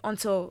buy it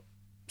until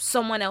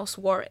someone else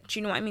wore it. Do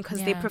you know what I mean?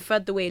 Because they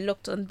preferred the way it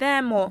looked on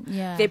them, or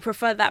they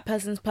prefer that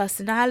person's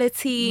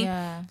personality.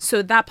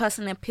 So that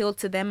person appealed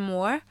to them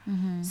more.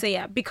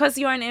 So because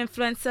you're an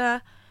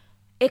influencer,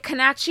 it can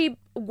actually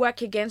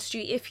work against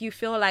you if you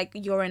feel like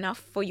you're enough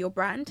for your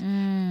brand.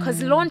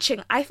 Because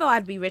launching, I thought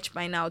I'd be rich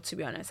by now, to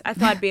be honest. I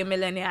thought I'd be a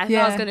millionaire. I thought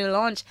I was going to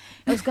launch.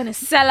 It was going to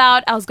sell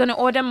out. I was going to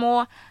order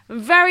more.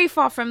 Very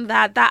far from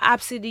that. That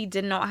absolutely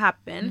did not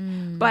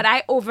happen. But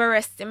I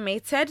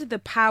overestimated the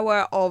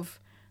power of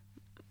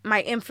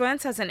my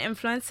influence as an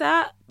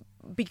influencer.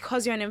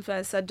 Because you're an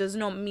influencer does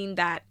not mean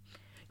that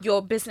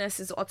your business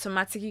is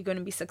automatically going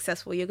to be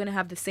successful. You're going to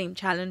have the same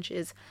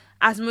challenges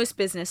as most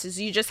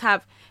businesses. You just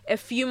have a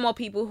few more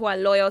people who are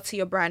loyal to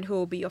your brand who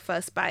will be your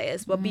first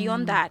buyers. But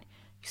beyond that,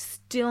 you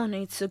still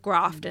need to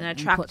graft and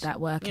attract, put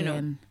that work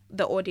in.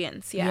 The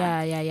audience.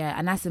 Yeah.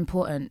 And that's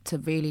important to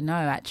really know,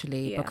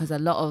 actually, because a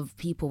lot of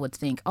people would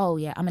think, oh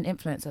yeah, I'm an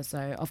influencer,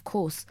 so of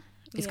course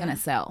it's going to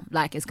sell.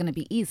 Like, it's going to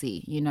be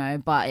easy,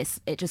 but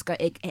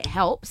it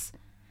helps.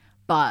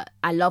 But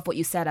I love what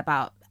you said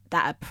about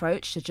that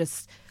approach, to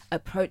just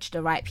approach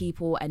the right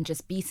people and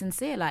just be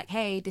sincere. Like,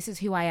 hey, this is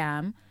who I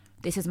am.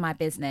 This is my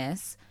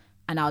business.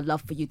 And I'd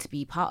love for you to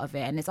be part of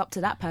it. And it's up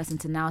to that person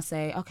to now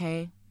say,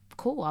 okay,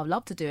 cool, I'd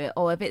love to do it.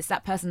 Or if it's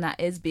that person that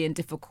is being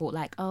difficult,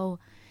 like, oh,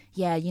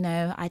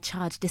 yeah, I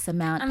charge this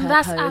amount and per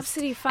that's post.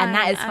 absolutely fine. And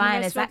that is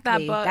fine,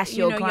 exactly. But, that's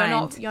your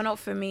grind. You're not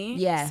for me.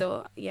 Yeah.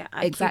 So,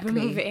 I keep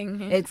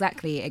moving.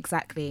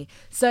 Exactly.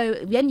 So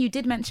when you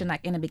did mention,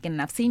 like, in the beginning,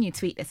 I've seen you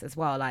tweet this as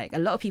well, like, a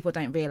lot of people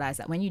don't realise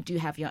that when you do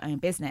have your own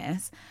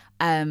business,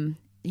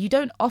 you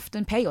don't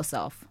often pay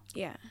yourself.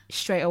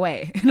 Straight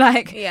away.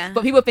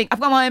 But people think,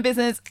 I've got my own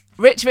business,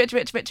 rich. No.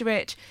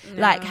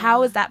 Like,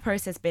 how has that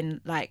process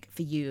been like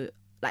for you?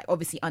 Like,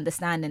 obviously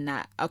understanding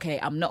that, okay,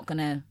 I'm not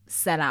gonna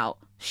sell out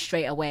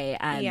straight away,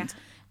 and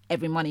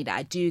every money that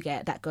I do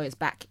get, that goes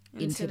back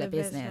into the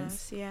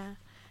business.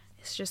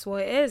 It's just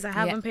what it is. I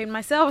haven't paid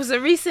myself. So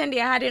recently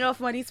I had enough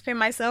money to pay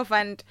myself,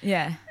 and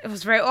it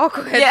was very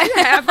awkward.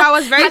 If I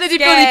was very How did you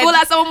feel? You feel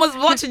like someone was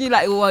watching you,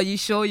 like, well, are you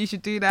sure you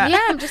should do that?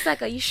 I'm just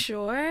like, are you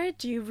sure?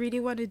 Do you really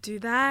want to do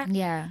that?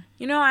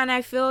 And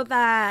I feel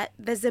that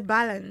there's a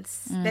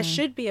balance. There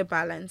should be a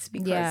balance,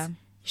 because you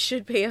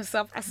should pay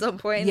yourself at some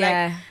point.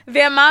 Like,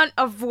 the amount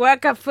of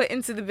work I've put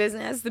into the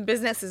business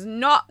is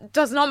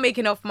does not make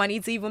enough money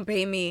to even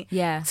pay me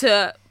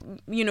to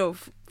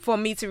for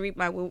me to reap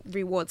my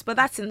rewards, but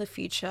that's in the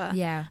future.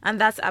 Yeah.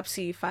 And that's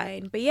absolutely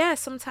fine. But yeah,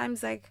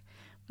 sometimes like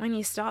when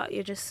you start,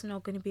 you're just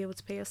not going to be able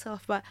to pay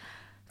yourself. But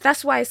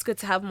that's why it's good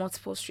to have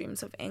multiple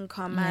streams of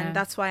income. Yeah. And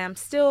that's why I'm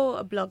still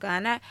a blogger.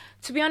 And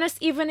to be honest,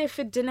 even if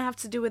it didn't have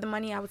to do with the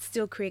money, I would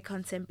still create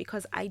content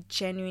because I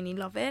genuinely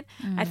love it.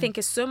 I think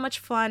it's so much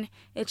fun.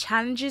 It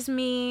challenges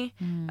me.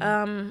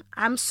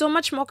 I'm so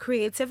much more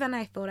creative than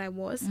I thought I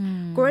was.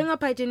 Growing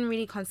up, I didn't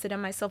really consider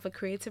myself a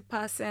creative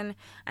person.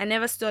 I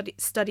never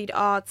studied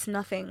arts,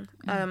 nothing.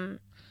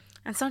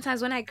 And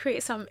sometimes when I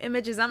create some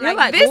images, I'm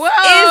like, this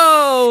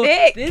whoa, is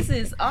sick. This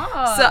is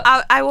art. So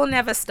I will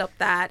never stop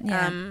that.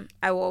 Yeah.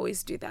 I will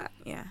always do that.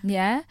 Yeah.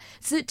 Yeah.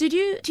 So do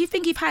you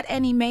think you've had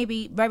any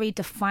maybe very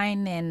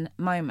defining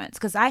moments?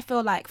 Because I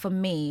feel like for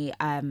me,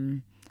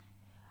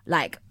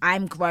 like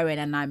I'm growing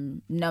and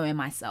I'm knowing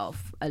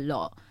myself a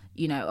lot,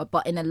 you know,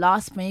 but in the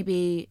last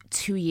maybe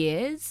 2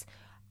 years,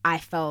 I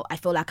feel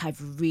like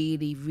I've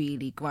really,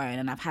 really grown,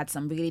 and I've had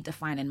some really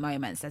defining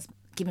moments that's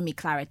given me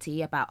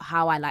clarity about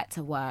how I like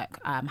to work,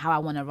 how I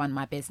want to run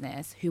my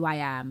business, who I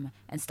am,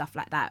 and stuff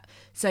like that.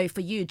 So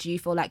for you, do you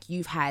feel like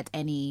you've had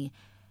any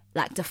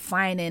like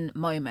defining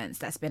moments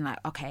that's been like,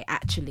 okay,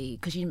 actually,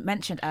 because you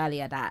mentioned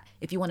earlier that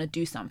if you want to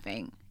do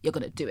something, you're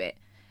going to do it.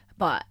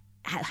 But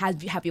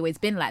have you always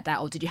been like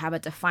that, or did you have a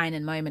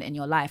defining moment in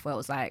your life where it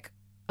was like,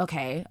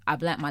 okay,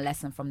 I've learnt my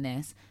lesson from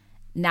this,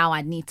 now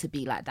I need to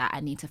be like that,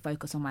 I need to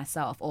focus on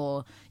myself?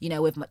 Or, you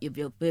know, with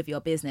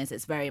your business,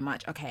 it's very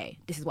much, okay,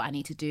 this is what I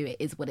need to do, it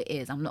is what it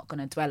is, I'm not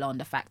going to dwell on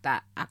the fact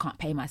that I can't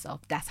pay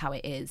myself, that's how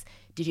it is.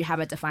 Did you have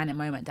a defining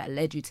moment that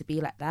led you to be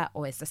like that,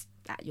 or is just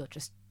that you're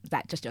just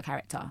your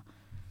character?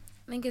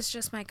 I think it's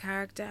just my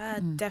character.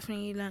 I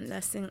definitely learned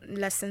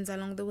lessons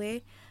along the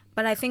way,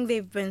 but I think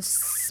they've been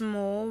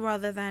small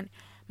rather than...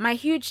 My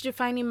huge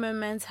defining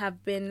moments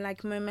have been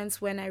like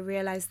moments when I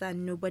realized that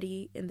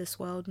nobody in this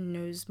world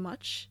knows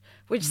much,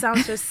 which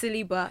sounds so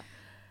silly, but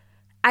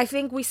I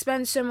think we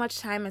spend so much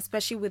time,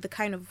 especially with the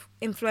kind of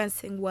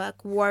influencing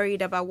work,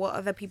 worried about what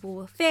other people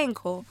will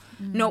think, or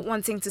not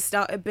wanting to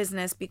start a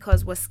business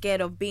because we're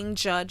scared of being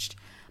judged.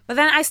 But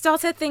then I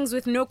started things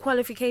with no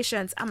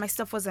qualifications, and my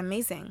stuff was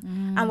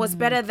amazing and was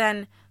better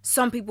than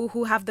some people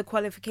who have the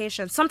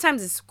qualifications.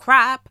 Sometimes it's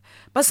crap,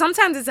 but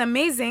sometimes it's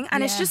amazing,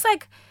 and it's just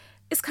like...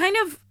 It's kind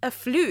of a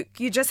fluke.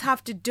 You just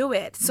have to do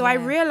it. So I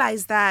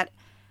realized that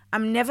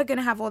I'm never going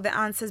to have all the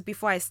answers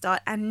before I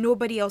start, and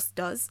nobody else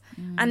does.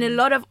 And a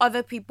lot of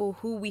other people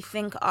who we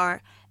think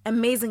are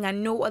amazing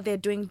and know what they're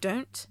doing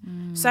don't.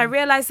 So I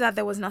realized that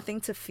there was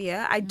nothing to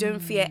fear. I don't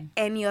fear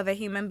any other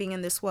human being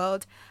in this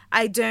world.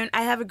 I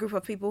have a group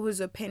of people whose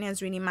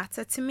opinions really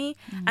matter to me,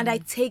 and I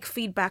take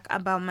feedback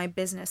about my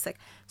business. Like,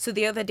 so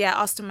the other day I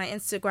asked on my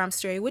Instagram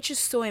story, which is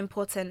so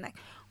important, like,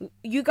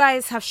 you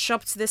guys have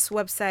shopped this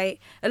website.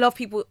 A lot of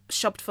people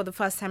shopped for the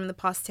first time in the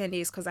past 10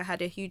 days because I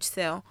had a huge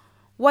sale.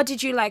 What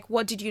did you like?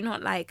 What did you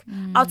not like?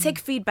 I'll take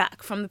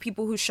feedback from the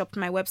people who shopped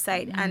my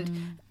website.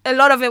 And a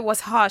lot of it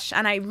was harsh.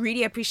 And I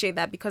really appreciate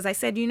that, because I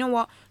said, you know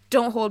what?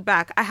 Don't hold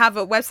back. I have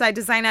a website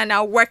designer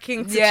now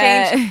working to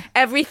change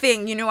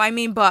everything. You know what I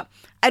mean? But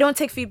I don't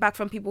take feedback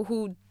from people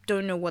who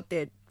don't know what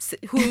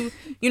who,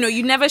 you know,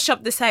 you never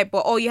shop the site, but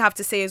all you have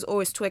to say is,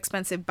 oh, it's too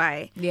expensive,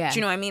 buy. Yeah. Do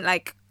you know what I mean?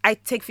 Like, I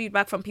take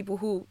feedback from people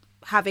who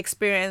have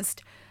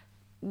experienced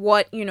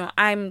what, you know,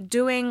 I'm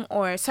doing.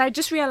 So I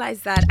just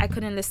realized that I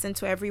couldn't listen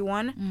to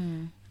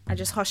everyone. I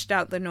just hushed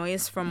out the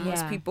noise from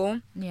most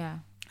people. Yeah.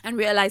 And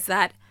realized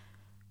that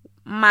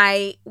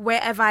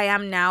wherever I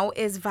am now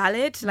is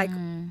valid, like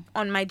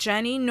on my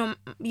journey.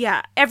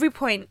 Every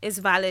point is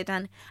valid,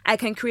 and I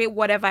can create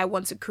whatever I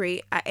want to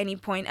create at any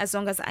point, as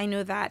long as I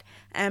know that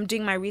I'm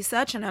doing my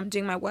research and I'm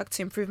doing my work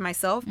to improve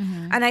myself.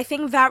 And I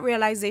think that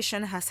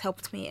realization has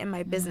helped me in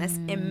my business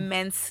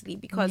immensely,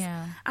 because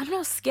I'm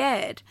not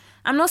scared.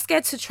 I'm not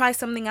scared to try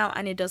something out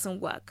and it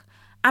doesn't work.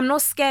 I'm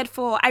not scared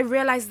I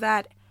realized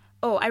that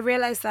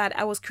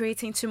I was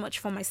creating too much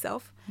for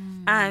myself.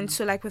 And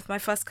so, like, with my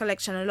first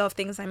collection, a lot of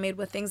things I made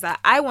were things that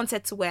I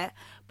wanted to wear,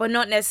 but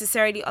not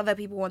necessarily other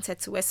people wanted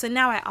to wear. So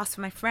now I ask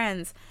my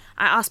friends,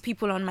 I ask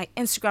people on my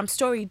Instagram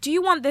story, do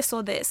you want this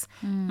or this?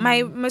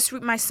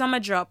 My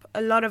summer drop,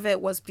 a lot of it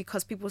was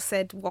because people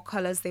said what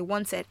colors they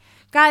wanted.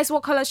 Guys,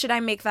 what color should I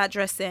make that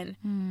dress in?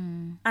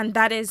 And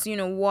that is, you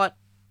know, what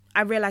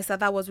I realized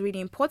that was really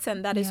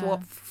important. That is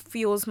what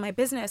fuels my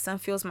business and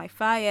fuels my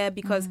fire,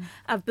 because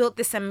I've built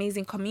this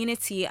amazing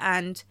community,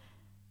 and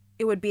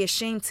it would be a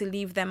shame to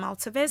leave them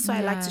out of it. So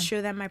I like to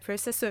show them my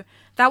process. So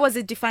that was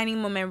a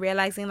defining moment,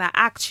 realizing that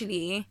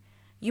actually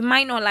you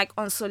might not like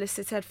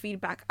unsolicited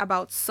feedback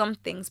about some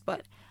things,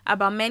 but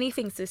about many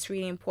things it's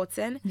really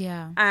important.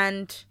 Yeah.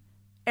 And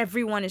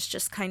everyone is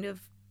just kind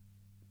of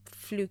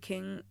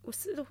fluking.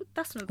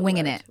 That's not the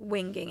winging word. it.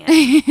 Winging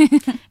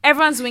it.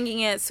 Everyone's winging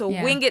it. So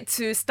wing it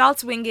too.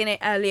 Start winging it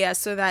earlier,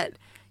 so that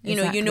you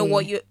know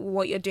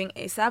what you're doing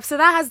ASAP. So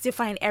that has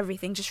defined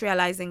everything. Just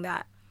realizing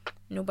that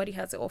nobody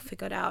has it all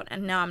figured out,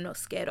 and now I'm not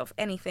scared of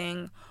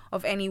anything,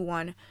 of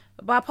anyone.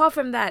 But apart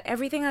from that,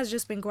 everything has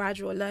just been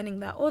gradual, learning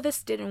that, oh,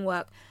 this didn't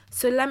work,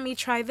 so let me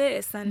try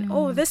this, and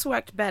oh, this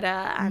worked better,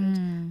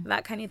 and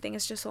that kind of thing.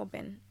 It's just all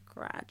been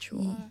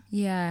gradual.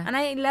 Yeah. And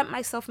I let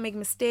myself make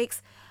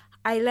mistakes.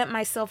 I let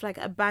myself like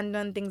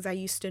abandon things I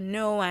used to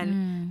know,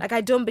 and like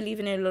I don't believe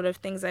in a lot of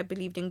things I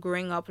believed in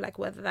growing up, like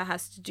whether that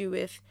has to do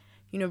with,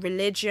 you know,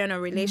 religion or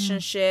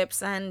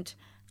relationships, and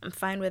I'm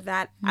fine with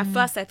that. At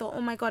first I thought,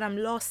 oh my God, I'm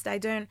lost. I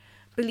don't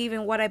believe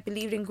in what I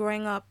believed in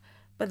growing up,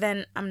 but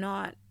then I'm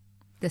not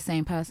the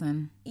same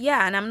person.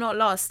 Yeah, and I'm not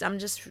lost. I'm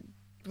just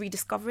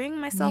rediscovering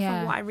myself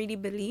and what I really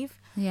believe.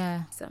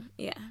 Yeah. So,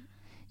 yeah.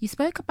 You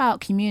spoke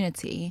about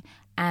community,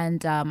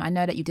 and I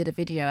know that you did a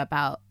video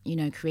about, you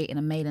know, creating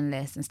a mailing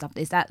list and stuff.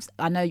 Is that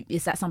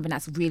something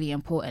that's really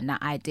important,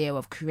 that idea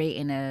of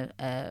creating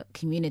a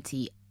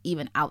community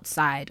even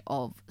outside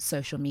of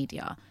social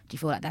media? Do you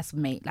feel like that's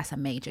a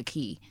major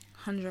key?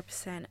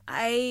 100%.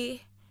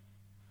 I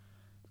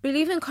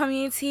believe in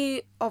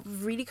community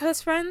of really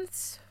close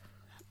friends,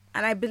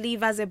 and I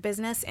believe as a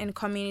business in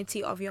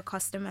community of your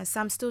customers.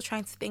 So I'm still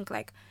trying to think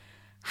like,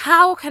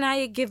 how can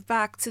I give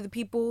back to the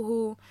people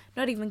who,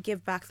 not even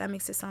give back, that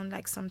makes it sound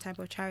like some type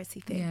of charity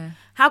thing. Yeah.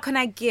 How can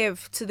I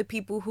give to the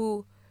people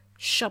who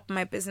shop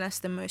my business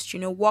the most? You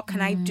know, what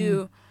can I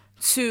do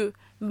to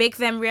make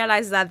them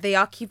realize that they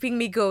are keeping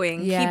me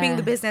going, keeping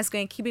the business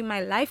going, keeping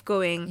my life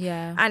going?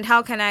 Yeah. And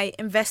how can I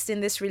invest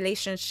in this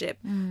relationship?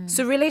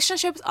 So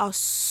relationships are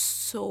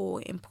so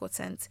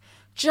important,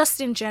 just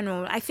in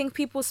general. I think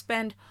people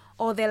spend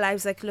all their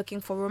lives like looking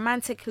for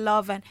romantic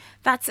love, and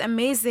that's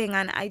amazing.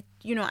 And I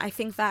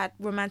think that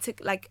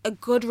a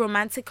good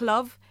romantic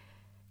love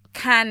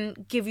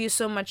can give you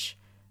so much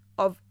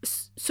of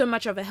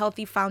a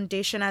healthy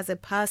foundation as a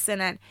person,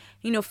 and,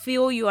 you know,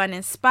 fuel you and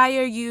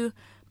inspire you.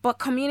 But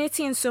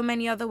community in so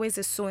many other ways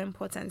is so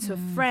important. So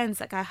friends,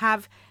 like I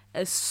have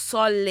a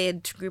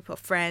solid group of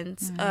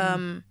friends,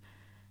 and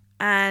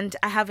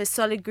I have a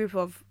solid group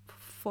of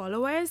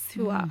followers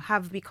who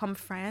have become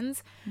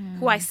friends,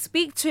 who I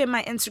speak to in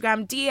my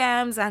Instagram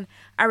DMs, and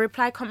I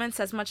reply comments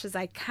as much as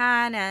I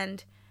can.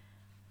 And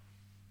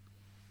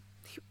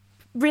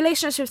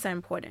relationships are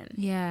important.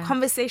 Yeah.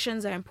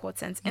 Conversations are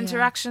important.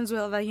 Interactions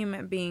with other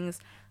human beings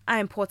are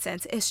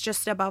important. It's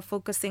just about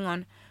focusing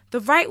on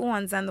the right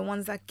ones and the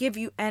ones that give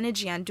you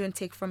energy and don't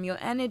take from your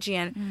energy,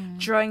 and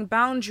drawing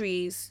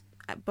boundaries.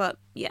 But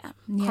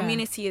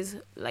community is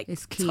like,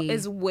 it's key.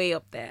 Is way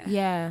up there.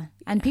 Yeah.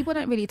 And people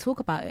don't really talk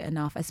about it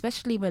enough,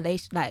 especially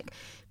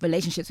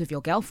relationships with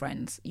your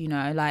girlfriends. You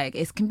know, like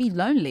it can be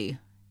lonely,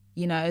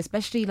 you know,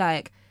 especially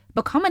like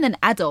becoming an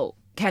adult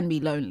can be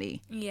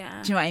lonely.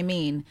 Yeah. Do you know what I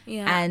mean?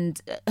 Yeah. And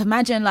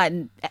imagine like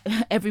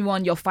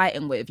everyone you're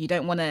fighting with, you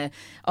don't want to,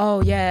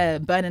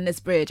 burning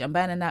this bridge, I'm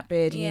burning that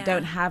bridge, and you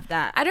don't have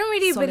that. I don't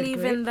really believe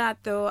grip. in that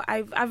though.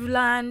 I've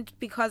learned,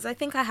 because I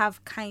think I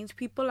have kind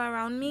people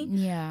around me.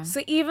 Yeah.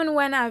 So even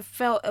when I've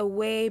felt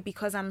away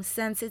because I'm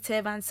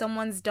sensitive and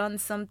someone's done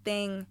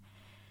something,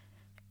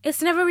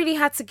 it's never really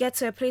had to get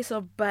to a place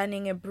of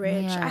burning a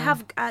bridge. Yeah.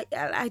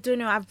 I don't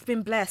know, I've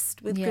been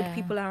blessed with good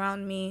people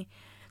around me.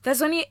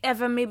 There's only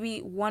ever maybe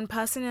one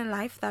person in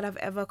life that I've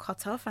ever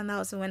cut off, and that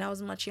was when I was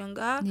much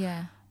younger.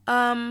 Yeah.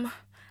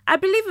 I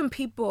believe in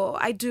people.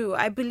 I do.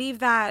 I believe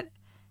that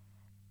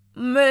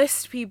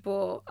most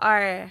people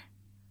are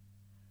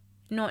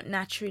not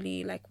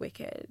naturally like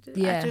wicked.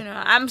 Yeah. I don't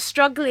know. I'm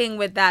struggling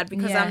with that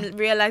because I'm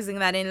realizing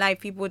that in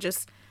life people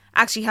just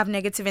actually have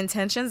negative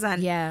intentions,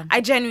 and I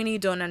genuinely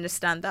don't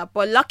understand that.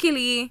 But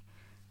luckily,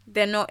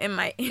 they're not in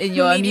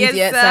your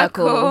immediate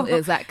circle.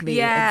 Exactly.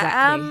 Yeah.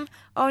 Exactly.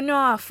 Oh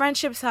no,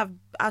 friendships are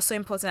so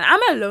important.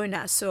 I'm a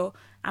loner, so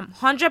I'm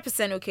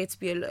 100% okay to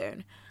be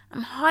alone.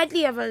 I'm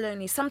hardly ever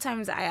lonely.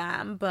 Sometimes I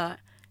am, but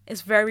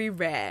it's very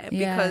rare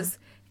because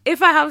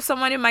if I have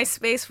someone in my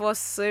space for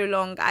so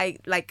long,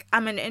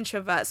 I'm an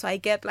introvert, so I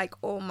get like,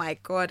 oh my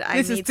God,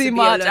 this is too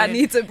much. I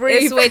need to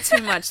breathe. It's way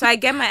too much. So I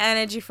get my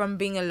energy from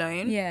being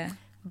alone. Yeah.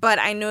 But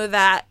I know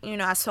that, you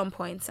know, at some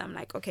points I'm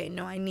like, okay,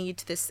 no, I need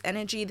this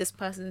energy, this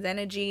person's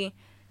energy,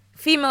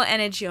 female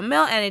energy or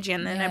male energy,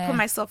 and then I put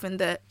myself in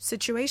the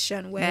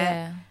situation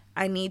where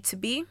I need to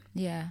be.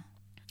 Yeah.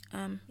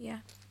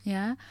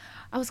 Yeah.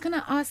 I was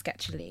gonna ask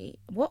actually,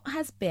 what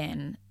has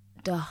been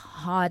the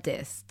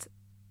hardest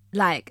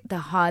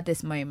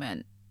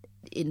moment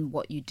in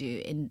what you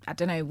do? In, I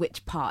don't know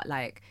which part,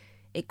 like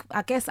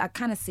I guess I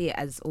kind of see it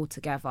as all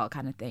together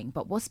kind of thing.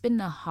 But what's been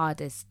the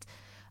hardest?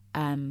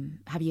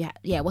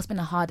 What's been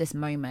the hardest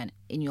moment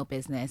in your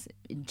business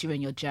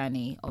during your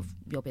journey of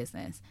your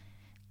business?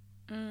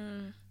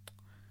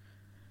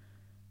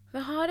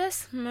 The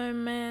hardest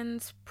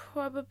moment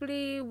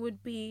probably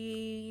would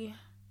be,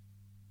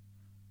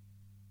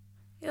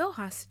 it all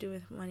has to do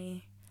with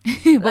money.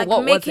 But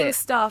like making was it?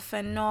 Stuff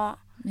and not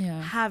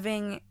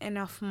having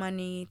enough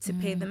money to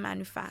pay the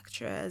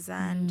manufacturers,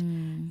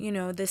 and you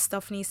know, this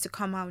stuff needs to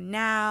come out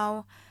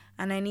now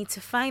and I need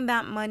to find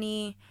that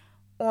money.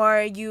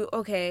 Or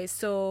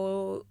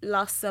so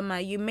last summer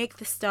you make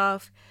the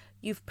stuff,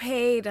 you've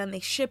paid and they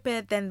ship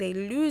it, then they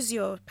lose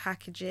your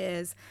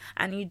packages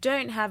and you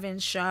don't have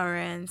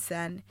insurance,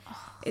 and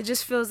it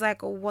just feels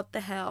like, oh, what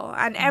the hell?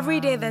 And every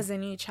day there's a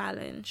new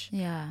challenge.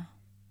 Yeah.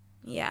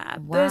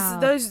 Wow.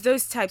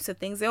 Those types of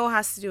things, it all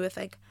has to do with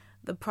like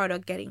the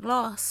product getting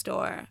lost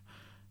or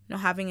not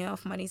having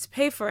enough money to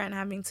pay for it and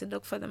having to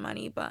look for the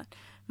money. But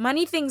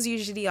money things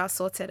usually are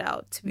sorted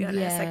out, to be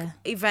honest. Like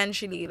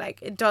eventually, like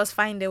it does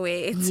find a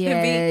way to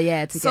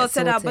be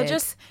sorted out. But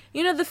just,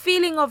 you know, the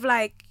feeling of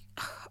like,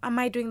 am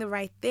I doing the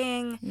right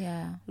thing?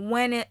 Yeah.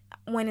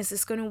 When is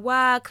this going to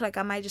work? Like,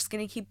 am I just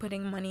going to keep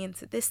putting money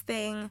into this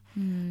thing?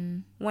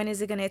 When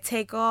is it going to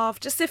take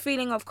off? Just a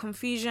feeling of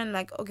confusion.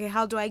 Like, okay,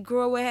 how do I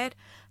grow it?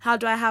 How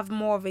do I have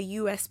more of a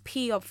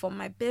USP up for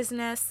my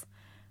business?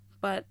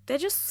 But they're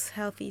just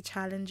healthy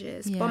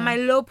challenges. Yeah. But my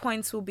low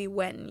points will be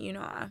when, you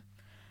know,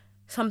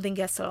 something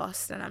gets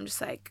lost and I'm just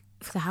like,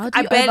 so how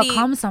do you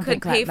overcome something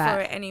could pay like that?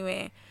 for it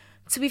anyway.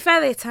 To be fair,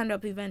 they turned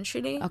up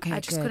eventually. Okay, I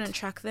just good. couldn't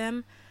track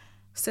them.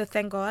 So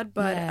thank God.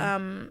 But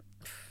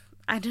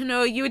I don't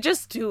know, you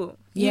just do.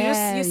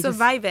 You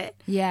survive it.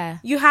 Yeah.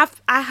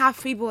 I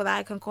have people that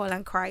I can call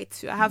and cry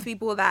to. I have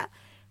people that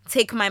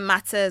take my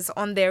matters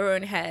on their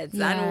own heads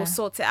and will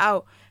sort it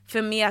out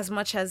for me as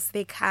much as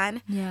they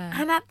can. Yeah.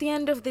 And at the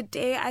end of the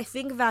day, I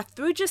think that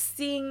through just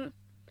seeing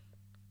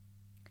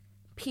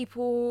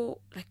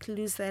people like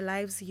lose their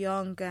lives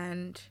young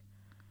and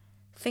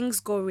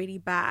things go really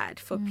bad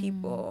for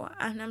people,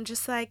 and I'm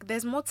just like,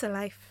 there's more to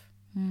life.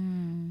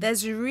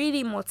 There's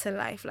really more to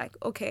life. Like,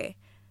 okay,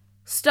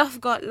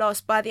 stuff got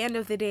lost, but at the end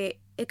of the day,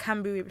 it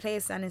can be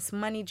replaced and it's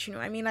money. Do you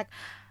know what I mean? Like,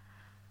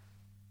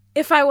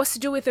 if I was to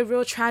do with a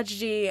real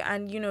tragedy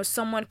and, you know,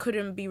 someone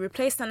couldn't be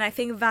replaced, and I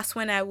think that's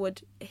when I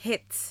would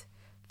hit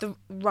the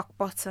rock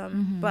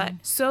bottom. But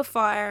so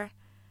far,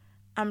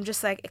 I'm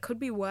just like, it could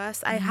be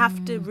worse. I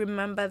have to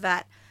remember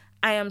that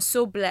I am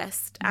so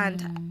blessed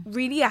and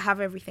really I have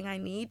everything I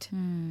need.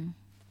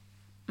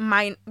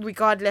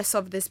 Regardless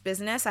of this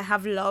business, I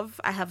have love,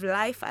 I have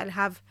life, I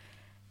have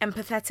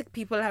empathetic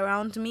people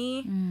around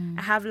me,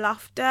 I have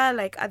laughter.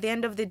 Like, at the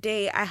end of the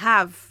day, I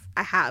have.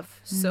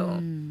 So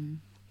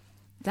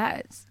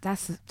that's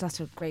such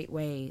a great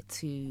way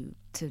to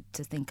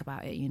think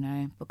about it, you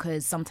know,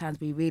 because sometimes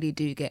we really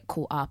do get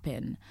caught up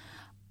in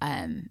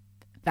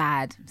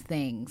bad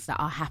things that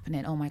are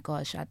happening. Oh my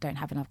gosh, I don't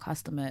have enough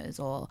customers,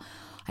 or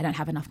I don't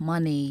have enough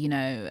money, you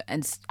know,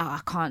 and I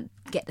can't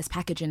get this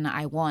packaging that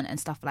I want and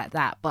stuff like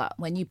that. But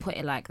when you put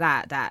it like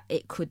that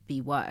it could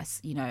be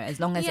worse, you know, as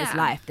long as there's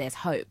life, there's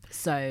hope.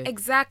 So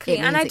exactly.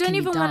 And I don't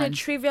even want to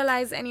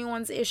trivialize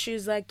anyone's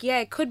issues. Like, yeah,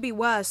 it could be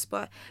worse,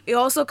 but it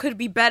also could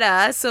be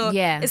better. So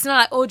it's not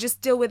like, oh,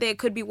 just deal with it, it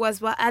could be worse.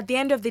 But at the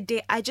end of the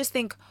day, I just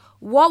think,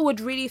 what would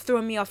really throw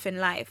me off in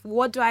life?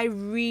 What do I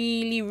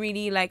really,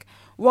 really like?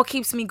 What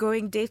keeps me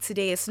going day to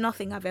day? It's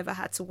nothing I've ever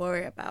had to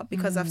worry about,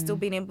 because I've still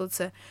been able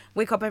to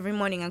wake up every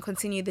morning and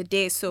continue the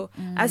day. So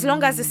as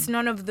long as it's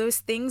none of those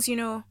things, you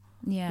know,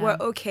 we're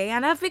okay.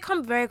 And I've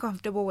become very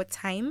comfortable with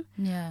time,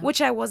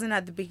 which I wasn't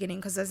at the beginning,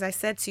 because as I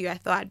said to you, I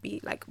thought I'd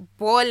be like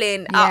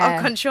balling out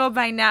of control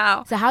by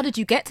now. So how did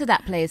you get to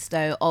that place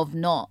though of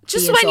not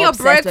just being when so you're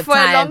obsessed broke with for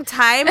time? a long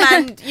time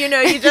and you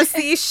know, you just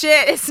see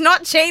shit, it's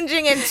not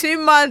changing in 2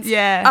 months. You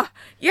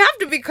have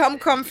to become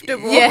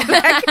comfortable. Like,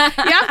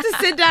 you have to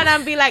sit down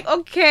and be like,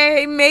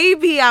 okay,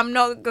 maybe I'm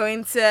not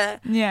going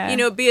to you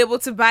know, be able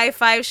to buy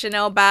 5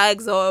 Chanel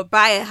bags or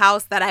buy a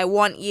house that I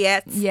want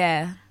yet.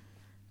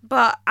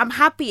 But I'm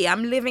happy.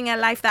 I'm living a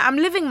life that I'm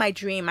living my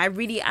dream. I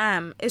really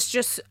am. It's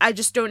just, I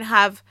just don't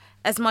have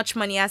as much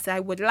money as I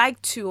would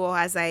like to, or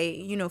as I,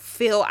 you know,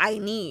 feel I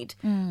need.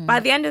 But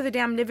at the end of the day,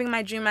 I'm living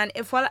my dream. And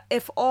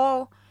if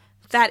all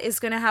that is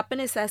going to happen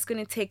is that it's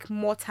going to take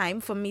more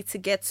time for me to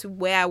get to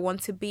where I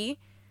want to be,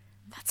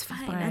 that's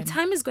fine. And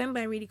time is going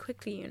by really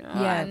quickly, you know.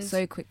 And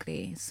so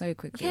quickly.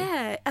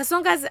 Yeah, as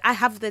long as I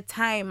have the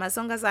time, as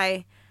long as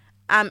I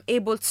am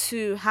able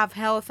to have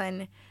health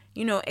and,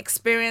 you know,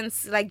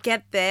 experience, like,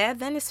 get there,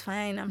 then it's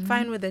fine. I'm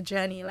fine with the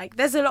journey. Like,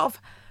 there's a lot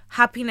of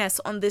happiness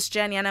on this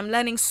journey, and I'm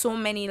learning so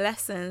many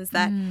lessons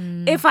that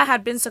if I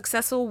had been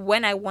successful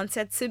when I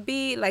wanted to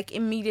be, like,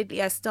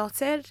 immediately I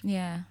started,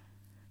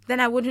 then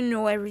I wouldn't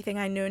know everything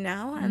I know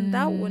now, and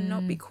that would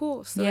not be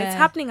cool. So it's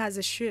happening as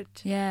it should.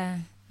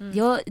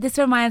 This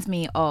reminds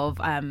me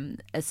of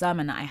a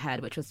sermon that I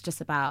heard, which was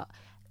just about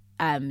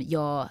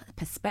your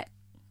perspective.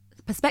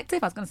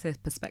 I was going to say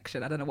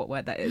perspection. I don't know what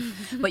word that is,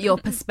 but your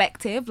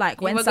perspective,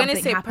 like when something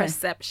happens. We're going to say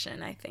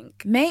perception, I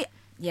think.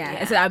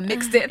 So I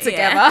mixed it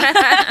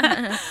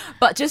together.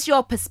 But just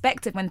your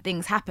perspective when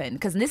things happen,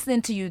 because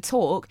listening to you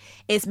talk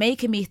is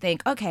making me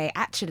think, okay,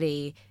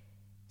 actually,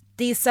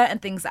 these certain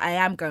things that I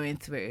am going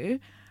through,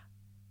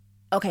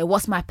 okay,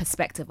 what's my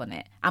perspective on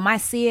it? Am I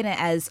seeing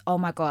it as, oh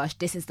my gosh,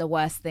 this is the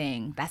worst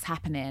thing that's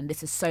happening,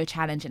 this is so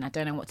challenging, I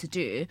don't know what to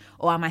do?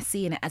 Or am I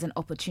seeing it as an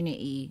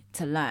opportunity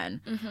to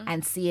learn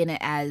and seeing it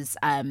as,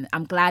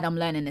 I'm glad I'm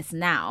learning this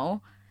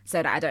now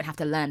so that I don't have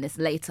to learn this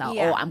later,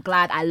 or I'm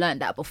glad I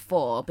learned that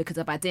before, because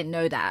if I didn't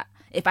know that,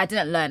 if I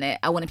didn't learn it,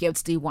 I wouldn't be able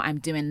to do what I'm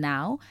doing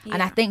now. Yeah.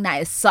 And I think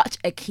that is such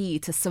a key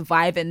to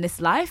surviving this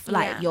life,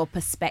 like your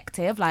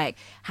perspective, like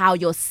how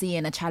you're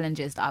seeing the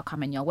challenges that are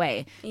coming your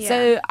way. Yeah.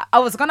 So I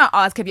was going to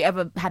ask, have you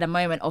ever had a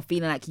moment of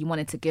feeling like you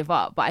wanted to give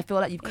up? But I feel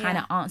like you've kind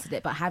of answered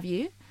it. But have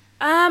you?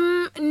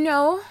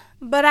 No,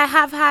 but I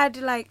have had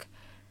like,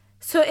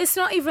 so it's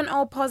not even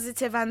all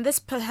positive, and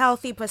this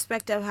healthy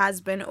perspective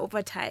has been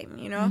over time,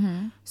 you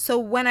know. So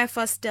when I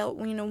first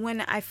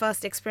when I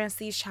first experienced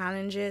these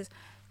challenges,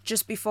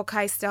 just before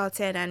Kai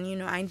started,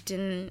 and I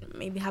didn't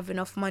maybe have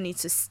enough money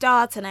to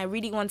start, and I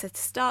really wanted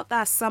to start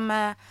that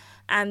summer,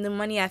 and the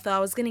money I thought I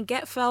was gonna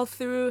get fell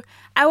through.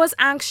 I was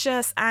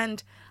anxious,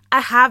 and I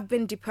have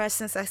been depressed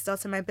since I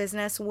started my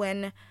business.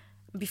 When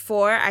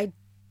before I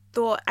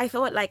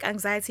thought like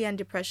anxiety and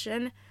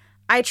depression,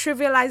 I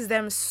trivialized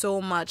them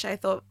so much. I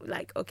thought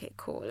like, okay,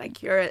 cool,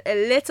 like you're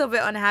a little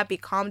bit unhappy,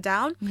 calm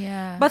down.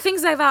 Yeah. But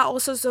things like that are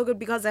also so good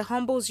because it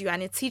humbles you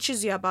and it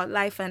teaches you about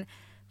life and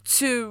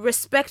to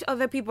respect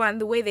other people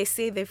and the way they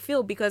say they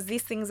feel, because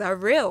these things are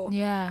real.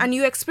 Yeah. And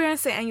you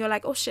experience it and you're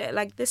like, oh shit,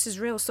 like this is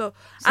real. So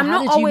I'm how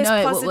not did always you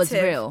know positive. It was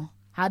real?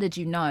 How did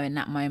you know in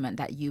that moment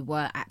that you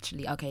were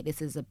actually, okay,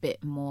 this is a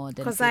bit more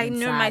than because I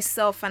know sad?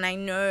 myself, and I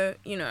know,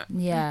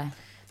 Yeah.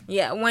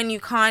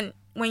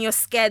 when you're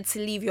scared to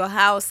leave your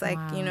house, like,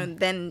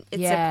 then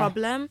it's a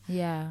problem.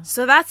 Yeah.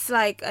 So that's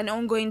like an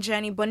ongoing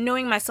journey. But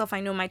knowing myself, I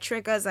know my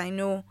triggers, I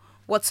know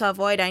what to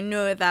avoid. I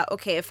know that,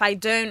 okay, if I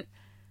don't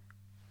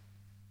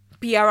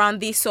be around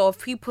these sort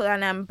of people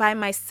and I'm by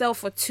myself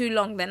for too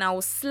long, then I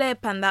will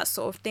slip and that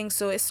sort of thing.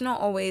 So it's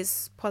not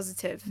always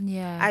positive.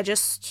 Yeah.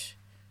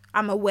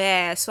 I'm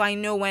aware. So I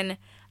know when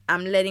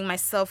I'm letting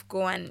myself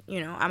go, and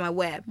I'm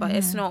aware, but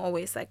it's not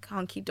always like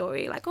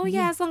hunky-dory, like, oh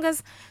yeah, as long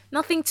as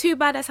nothing too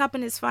bad has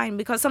happened, it's fine,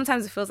 because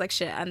sometimes it feels like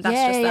shit, and that's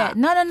just that.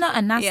 No,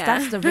 and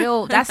that's the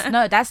real,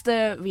 that's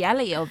the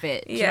reality of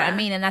it. Do you know what I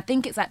mean? And I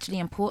think it's actually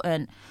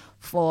important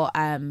for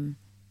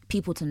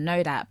people to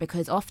know that,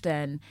 because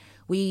often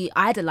we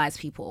idolize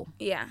people,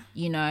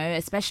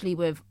 especially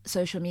with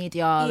social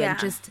media and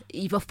just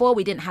before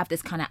we didn't have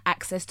this kind of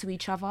access to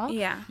each other.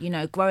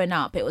 Growing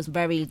up, it was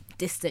very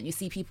distant. You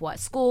see people at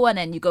school and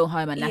then you go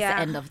home and that's the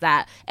end of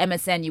that.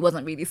 MSN, you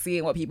wasn't really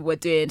seeing what people were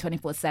doing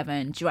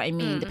 24/7. Do you know what I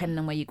mean? Depending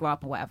on where you grew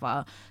up or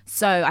whatever.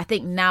 So I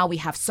think now we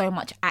have so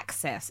much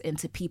access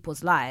into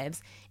people's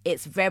lives.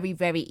 It's very,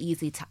 very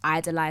easy to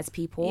idolize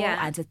people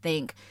and to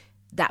think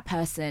that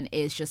person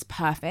is just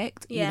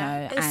perfect,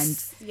 similar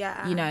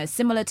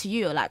to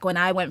you. Like when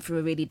I went through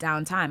a really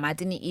down time, I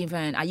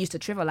used to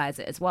trivialize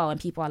it as well.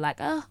 And people are like,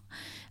 oh,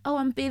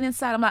 I'm feeling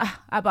sad. I'm like,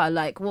 about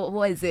like,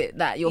 what is it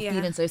that you're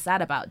feeling so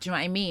sad about? Do you know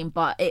what I mean?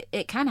 But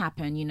it can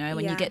happen,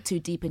 when you get too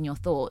deep in your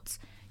thoughts,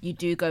 you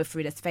do go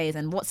through this phase.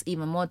 And what's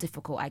even more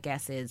difficult, I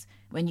guess, is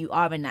when you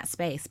are in that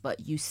space, but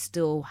you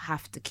still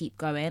have to keep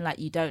going. Like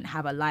you don't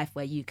have a life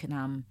where you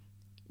can,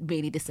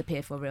 really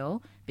disappear for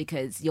real,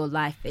 because your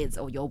life is,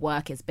 or your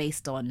work is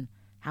based on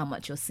how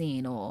much you're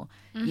seeing, or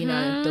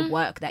the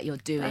work that you're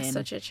doing. That's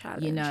such a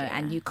challenge,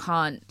 and you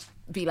can't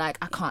be like,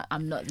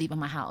 I'm not leaving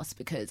my house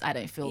because I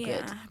don't feel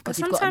good, but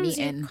you've got a sometimes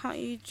meeting.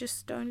 you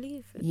just don't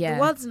leave. The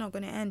world's not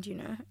going to end,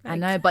 like... I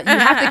know, but you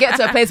have to get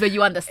to a place where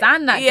you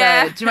understand that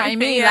though. Do you know what I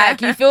mean?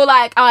 Like you feel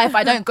like, if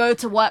I don't go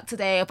to work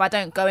today, if I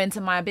don't go into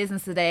my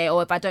business today,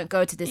 or if I don't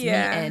go to this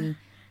meeting,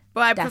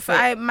 but I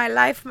prefer my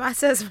life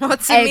matters more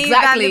to me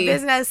than the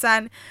business.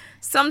 And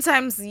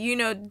sometimes,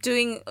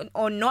 doing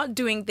or not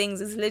doing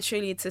things is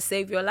literally to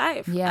save your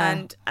life.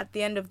 And at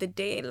the end of the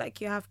day, like,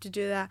 you have to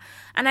do that.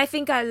 And I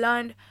think I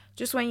learned,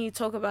 just when you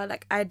talk about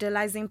like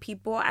idolizing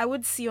people, I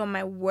would see on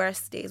my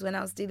worst days, when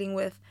I was dealing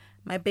with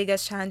my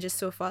biggest challenges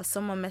so far,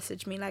 someone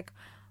messaged me like,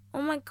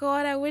 oh my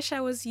God, I wish I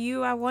was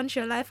you. I want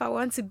your life. I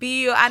want to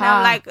be you. And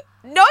I'm like,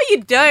 no,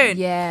 you don't.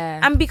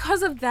 And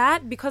because of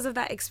that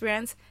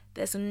experience,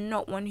 there's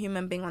not one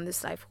human being on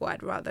this life who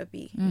I'd rather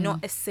be.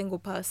 Not a single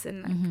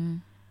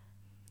person.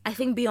 Like, I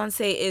think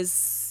Beyonce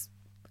is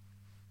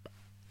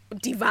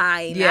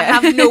divine. I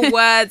have no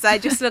words. I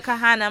just look at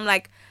her and I'm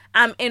like,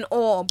 I'm in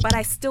awe. But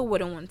I still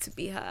wouldn't want to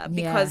be her,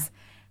 because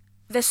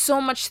there's so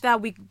much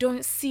that we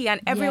don't see,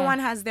 and everyone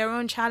has their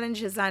own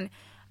challenges. And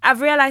I've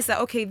realized that,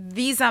 okay,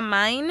 these are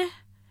mine,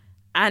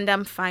 and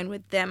I'm fine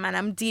with them, and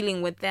I'm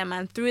dealing with them.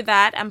 And through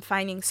that, I'm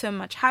finding so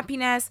much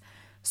happiness,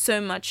 so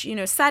much,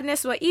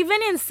 sadness. But even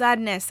in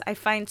sadness, I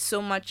find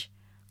so much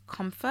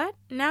comfort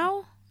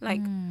now.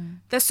 Like,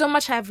 there's so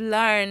much I've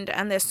learned,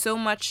 and there's so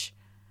much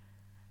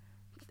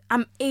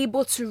I'm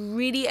able to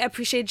really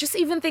appreciate, just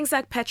even things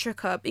like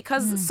Petrica.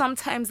 Because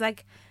sometimes,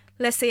 like,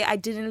 let's say I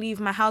didn't leave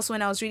my house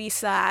when I was really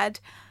sad.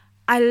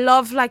 I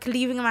love like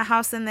leaving my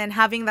house and then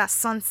having that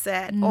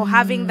sunset or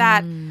having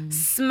that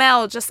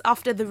smell just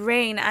after the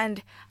rain.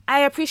 And I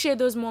appreciate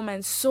those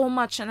moments so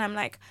much. And I'm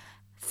like,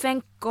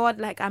 thank God,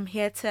 like, I'm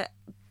here to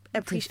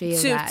appreciate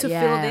to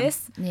feel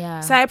this.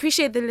 So I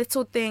appreciate the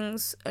little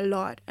things a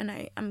lot,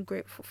 and I'm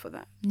grateful for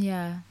that.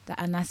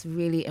 And that's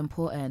really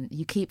important.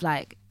 You keep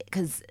like,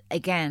 because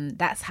again,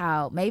 that's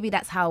how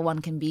one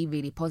can be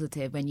really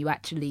positive, when you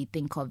actually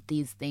think of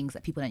these things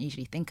that people don't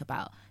usually think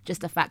about.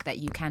 Just the fact that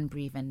you can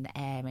breathe in the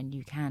air and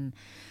you can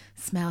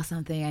smell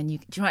something, and do you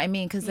know what I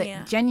mean? Because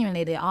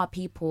genuinely, there are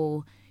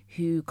people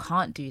who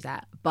can't do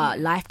that, but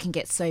life can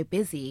get so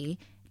busy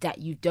that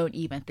you don't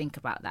even think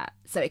about that.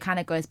 So it kind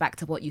of goes back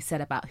to what you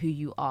said about who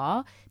you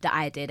are, the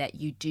idea that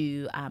you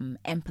do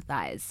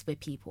empathize with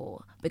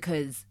people,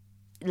 because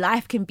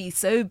life can be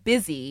so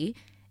busy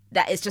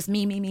that it's just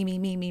me.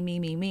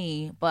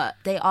 But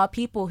there are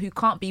people who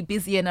can't be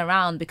busying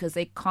around because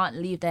they can't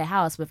leave their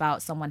house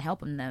without someone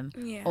helping them,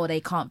 or they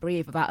can't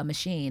breathe without a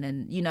machine.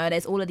 And, you know,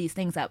 there's all of these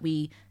things that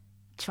we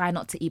try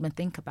not to even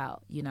think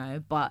about, you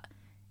know, but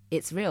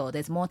it's real.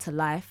 There's more to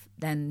life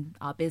than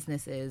our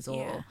businesses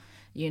or,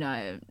 you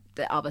know,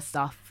 the other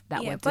stuff that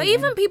we're doing. But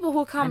even people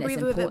who can't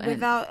breathe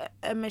without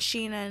a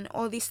machine and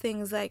all these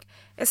things, like,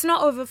 it's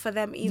not over for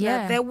them either.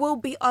 Yeah. There will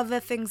be other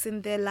things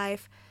in their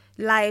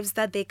lives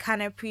that they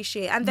can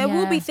appreciate, and there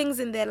will be things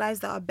in their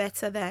lives that are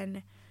better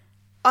than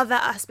other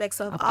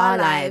aspects of our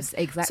lives.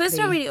 Exactly. So it's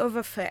not really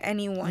over for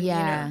anyone. You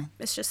know,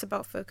 it's just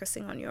about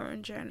focusing on your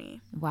own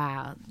journey.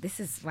 Wow,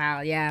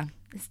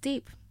 it's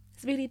deep.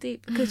 It's really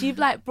deep, because you've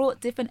like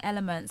brought different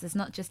elements. It's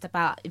not just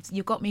about,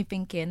 you've got me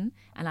thinking,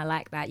 and I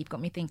like that. You've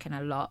got me thinking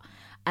a lot.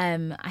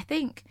 I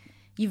think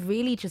you've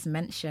really just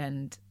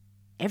mentioned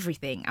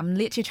everything. I'm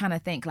literally trying to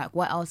think, like,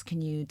 what else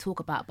can you talk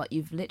about? But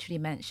you've literally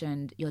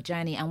mentioned your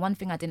journey. And one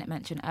thing I didn't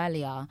mention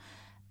earlier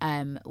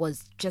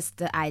was just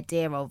the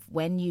idea of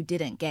when you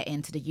didn't get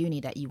into the uni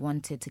that you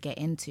wanted to get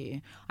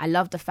into. I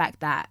love the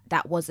fact that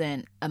that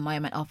wasn't a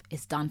moment of,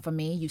 it's done for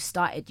me. You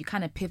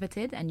kind of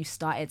pivoted and you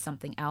started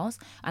something else.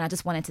 And I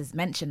just wanted to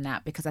mention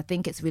that, because I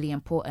think it's really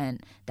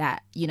important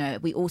that, you know,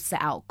 we all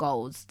set out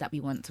goals that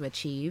we want to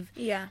achieve.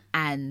 Yeah.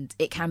 And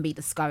it can be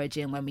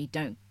discouraging when we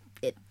don't,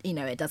 it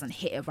doesn't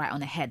hit it right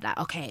on the head. Like,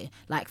 okay,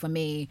 like for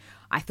me,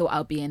 I thought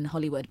I'll be in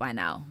Hollywood by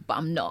now, but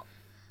I'm not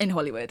in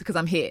Hollywood because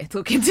I'm here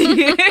talking to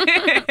you.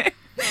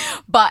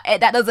 But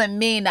that doesn't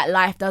mean that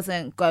life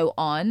doesn't go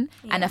on.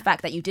 And the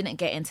fact that you didn't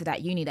get into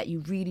that uni that you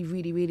really,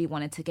 really, really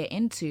wanted to get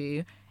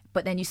into,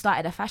 but then you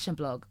started a fashion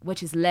blog, which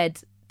has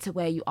led to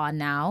where you are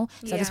now.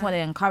 So I just want to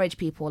encourage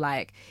people,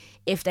 like,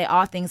 if there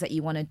are things that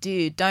you want to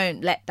do,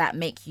 don't let that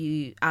make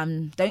you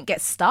don't get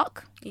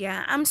stuck.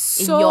 Yeah, I'm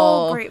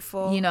so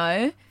grateful, you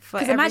know,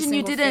 because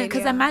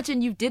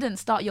imagine you didn't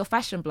start your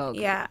fashion blog.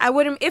 Yeah, I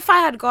wouldn't. If I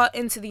had got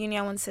into the uni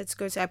I wanted to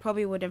go to, I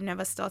probably would have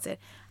never started.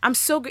 I'm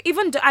so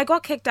even I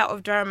got kicked out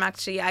of Durham.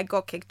 Actually, I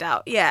got kicked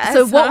out. Yeah.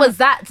 So what was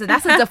that? So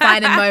that's a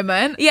defining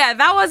moment. Yeah,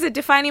 that was a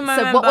defining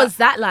moment. So what was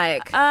that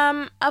like?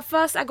 At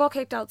first I got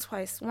kicked out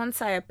twice.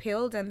 Once I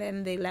appealed, and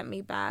then they let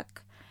me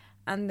back,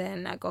 and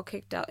then I got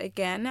kicked out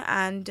again.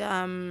 And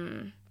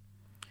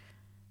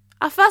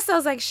at first I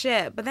was like,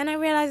 shit, but then I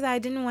realized that I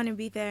didn't want to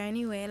be there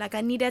anyway. Like,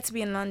 I needed to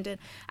be in London.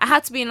 I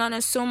had to be in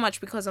London so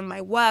much because of my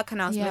work, and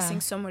I was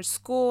missing so much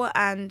school.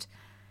 And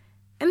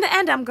in the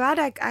end, I'm glad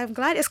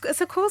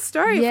it's a cool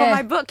story for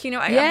my book, you know.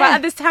 But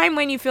at this time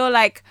when you feel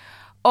like,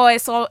 oh,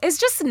 it's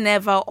just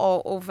never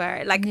all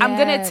over. Like, I'm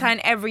gonna turn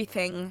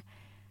everything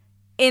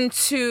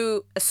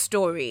into a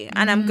story,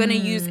 and I'm gonna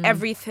use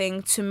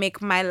everything to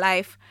make my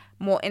life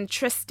more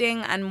interesting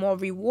and more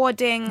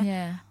rewarding.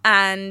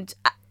 And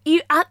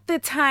at the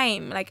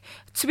time, like,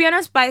 to be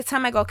honest, by the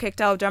time I got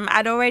kicked out of Durham,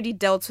 I'd already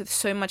dealt with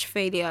so much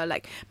failure.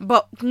 Like,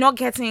 but not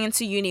getting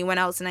into uni when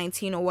I was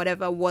 19 or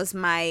whatever was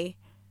my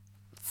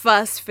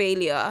first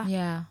failure.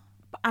 Yeah.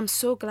 But I'm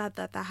so glad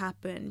that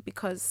happened,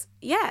 because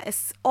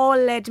it's all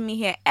led me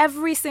here.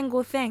 Every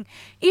single thing,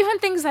 even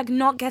things like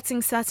not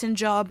getting certain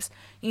jobs.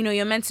 You know,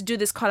 you're meant to do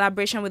this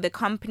collaboration with the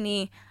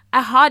company.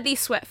 I hardly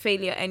sweat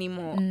failure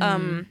anymore.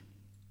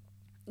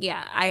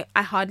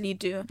 I hardly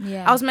do.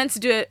 I was meant to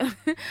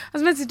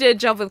do a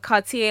job with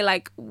Cartier,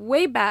 like,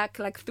 way back,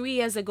 like 3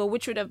 years ago,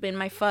 which would have been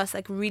my first,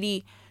 like,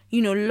 really,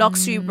 you know,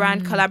 luxury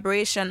brand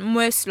collaboration,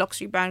 most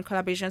luxury brand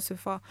collaboration so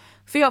far,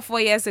 3 or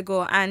 4 years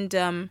ago.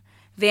 And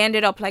they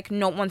ended up, like,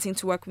 not wanting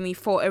to work with me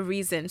for a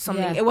reason.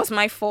 It was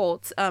my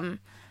fault.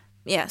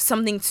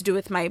 Something to do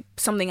with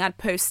something I'd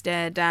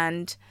posted.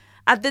 And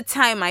at the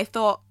time I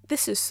thought,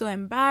 this is so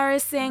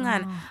embarrassing,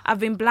 and I've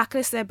been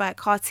blacklisted by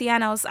Cartier,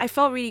 and I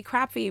felt really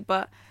crappy.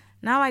 But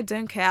now I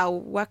don't care. I'll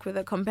work with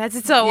a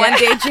competitor one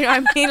day. Do you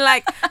know what I mean?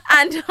 Like,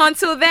 and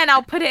until then,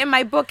 I'll put it in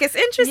my book. It's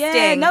interesting.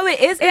 Yeah, no, it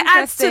is. It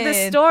adds to the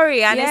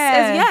story, and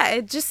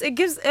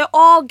it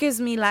all gives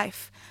me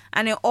life,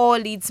 and it all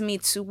leads me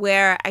to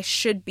where I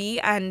should be.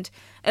 And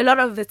a lot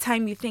of the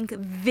time, you think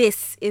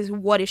this is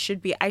what it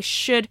should be. I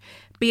should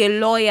be a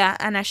lawyer,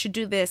 and I should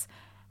do this,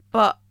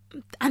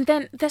 and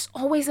then there's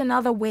always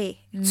another way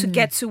to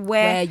get to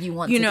where you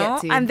want to get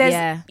to. And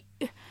there's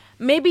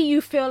maybe you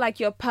feel like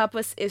your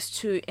purpose is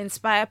to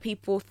inspire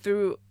people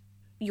through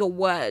your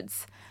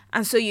words,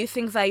 and so you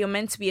think that you're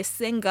meant to be a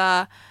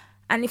singer,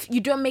 and if you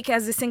don't make it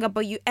as a singer,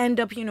 but you end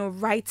up, you know,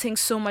 writing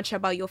so much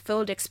about your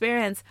field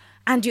experience,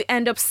 and you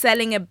end up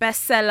selling a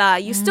bestseller,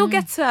 you still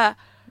get to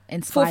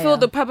fulfill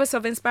the purpose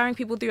of inspiring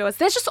people through us.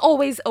 There's just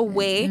always a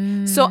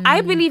way. So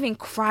I believe in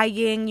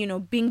crying, you know,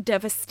 being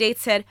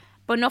devastated,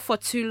 but not for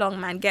too long,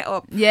 man. Get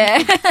up.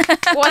 Yeah.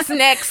 What's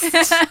next?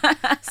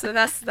 So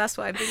that's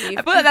what I believe.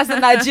 I feel like that's the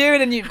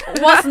Nigerian in you.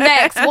 What's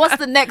next? What's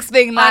the next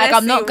thing? Like, Honestly,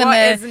 I'm not gonna.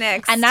 what is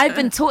next? And I've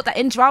been taught that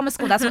in drama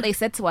school. That's what they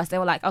said to us. They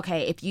were like,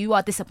 okay, if you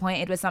are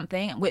disappointed with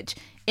something, which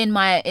in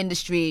my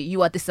industry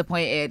you are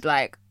disappointed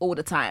like all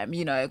the time,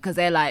 you know, because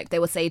they're like, they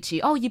will say to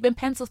you, oh, you've been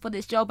penciled for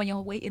this job, and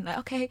you're waiting like,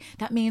 okay,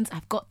 that means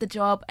I've got the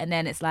job, and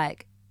then it's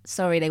like,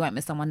 sorry, they went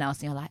with someone else,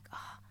 and you're like, oh.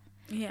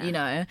 Yeah. You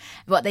know,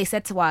 but they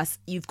said to us,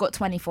 you've got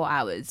 24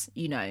 hours,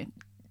 you know,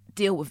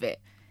 deal with it,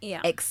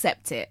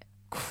 accept it,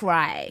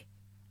 cry,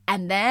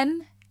 and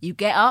then you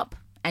get up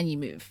and you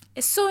move.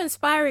 It's so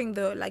inspiring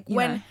though, like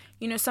when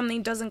you know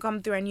something doesn't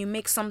come through and you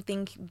make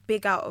something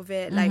big out of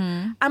it. Like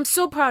I'm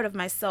so proud of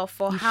myself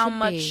for how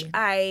much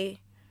I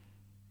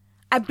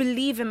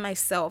believe in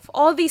myself.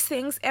 All these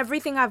things,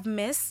 everything I've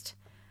missed,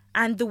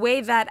 and the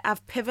way that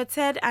I've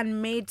pivoted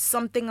and made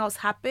something else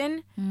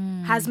happen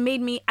has made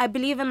me, I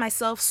believe in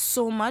myself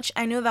so much.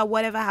 I know that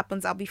whatever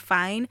happens, I'll be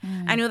fine.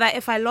 I know that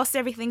if I lost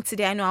everything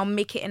today, I know I'll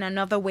make it in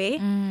another way.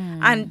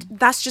 And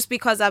that's just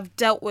because I've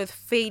dealt with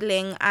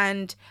failing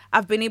and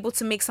I've been able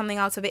to make something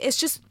out of it. It's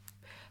just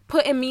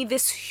put in me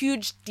this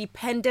huge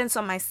dependence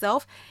on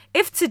myself.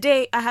 If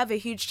today I have a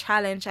huge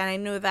challenge and I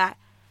know that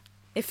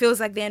it feels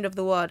like the end of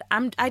the world,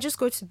 I just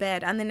go to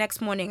bed and the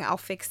next morning I'll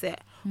fix it.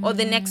 Or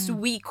the next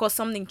week or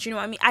something. Do you know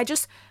what I mean? I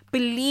just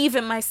believe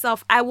in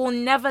myself. I will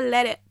never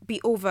let it be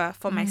over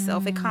for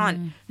myself. It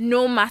can't.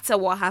 No matter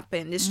what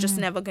happened, it's just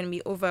never going to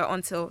be over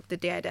until the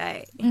day I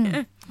die.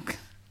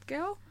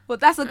 Girl? Well,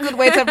 that's a good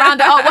way to round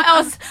it up.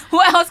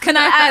 What else can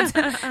I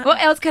add?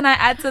 What else can I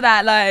add to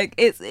that? Like,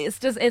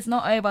 it's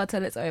not over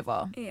till it's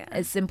over. Yeah.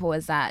 As simple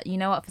as that. You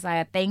know what,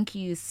 Fisayo? Thank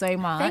you so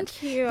much.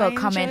 Thank you. For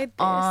coming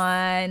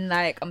on.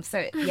 Like, I'm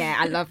so,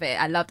 I love it.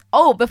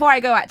 Oh, before I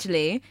go,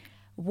 actually,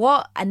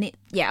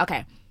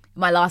 okay.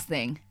 My last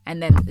thing,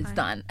 and then it's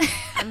done.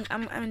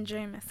 I'm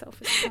enjoying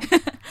myself.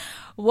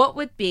 What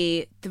would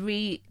be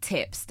 3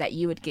 tips that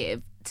you would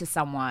give to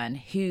someone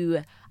who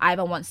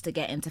either wants to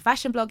get into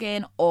fashion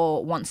blogging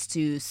or wants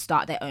to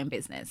start their own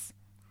business?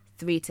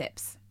 3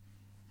 tips.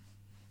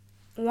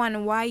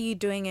 1, why are you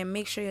doing it?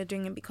 Make sure you're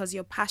doing it because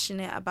you're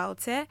passionate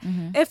about it.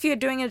 If you're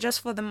doing it just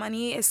for the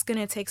money, it's going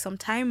to take some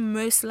time,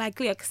 most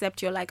likely,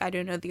 except you're like, I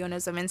don't know, the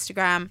owners of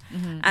Instagram,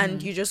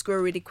 and you just grow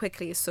really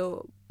quickly.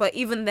 So, but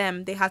even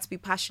them, they have to be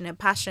passionate.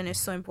 Passion is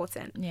so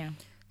important. Yeah.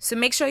 So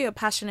make sure you're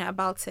passionate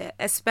about it,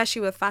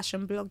 especially with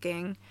fashion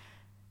blogging.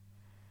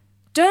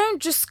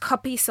 Don't just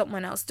copy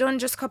someone else. Don't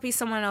just copy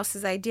someone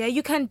else's idea.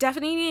 You can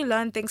definitely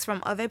learn things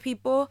from other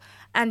people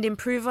and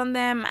improve on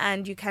them,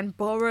 and you can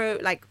borrow,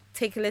 like,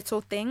 take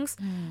little things,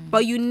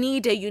 but you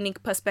need a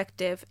unique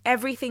perspective.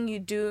 Everything you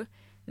do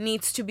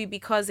needs to be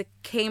because it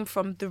came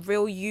from the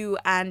real you,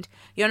 and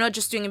you're not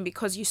just doing it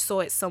because you saw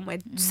it somewhere.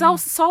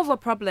 Solve a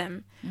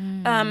problem.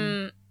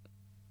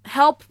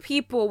 Help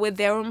people with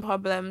their own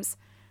problems.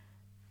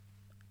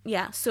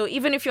 Yeah, so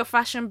even if you're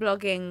fashion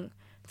blogging,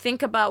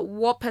 think about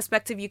what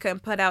perspective you can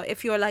put out.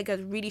 If you're like a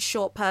really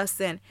short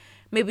person,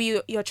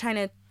 maybe you're trying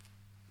to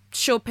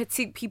show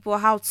petite people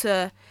how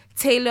to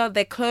tailor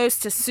their clothes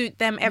to suit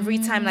them every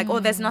time. Like, oh,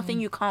 there's nothing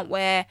you can't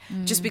wear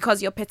just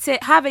because you're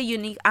petite. Have a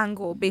unique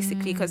angle,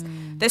 basically, because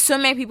there's so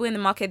many people in the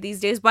market these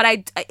days. But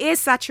it is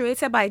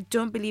saturated, but I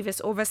don't believe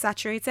it's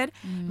oversaturated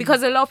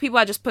because a lot of people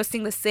are just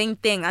posting the same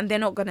thing and they're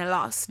not going to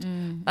last.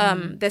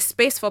 There's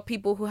space for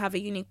people who have a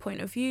unique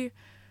point of view.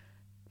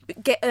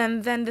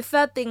 And then the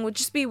third thing would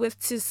just be with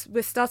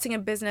starting a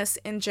business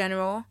in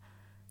general.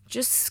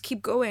 Just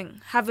keep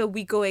going. Have a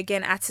we go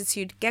again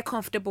attitude. Get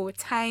comfortable with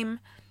time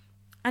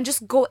and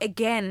just go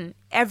again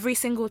every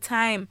single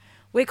time.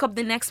 Wake up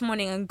the next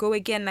morning and go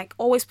again. Like,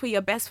 always put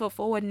your best foot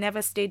forward.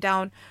 Never stay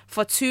down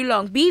for too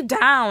long. Be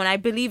down. I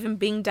believe in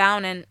being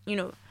down and, you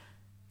know,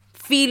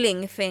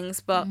 feeling things,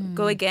 but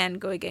go again.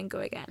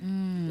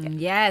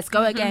 Yes,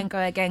 go again.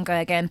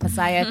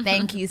 Fisayo,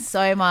 thank you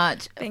so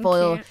much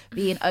for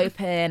being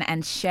open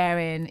and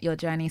sharing your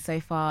journey so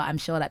far. I'm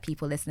sure that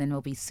people listening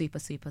will be super,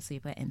 super,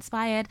 super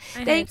inspired.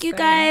 Thank you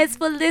guys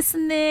for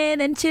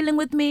listening and chilling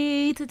with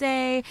me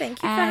today.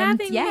 Thank you for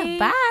having me.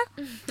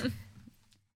 Bye.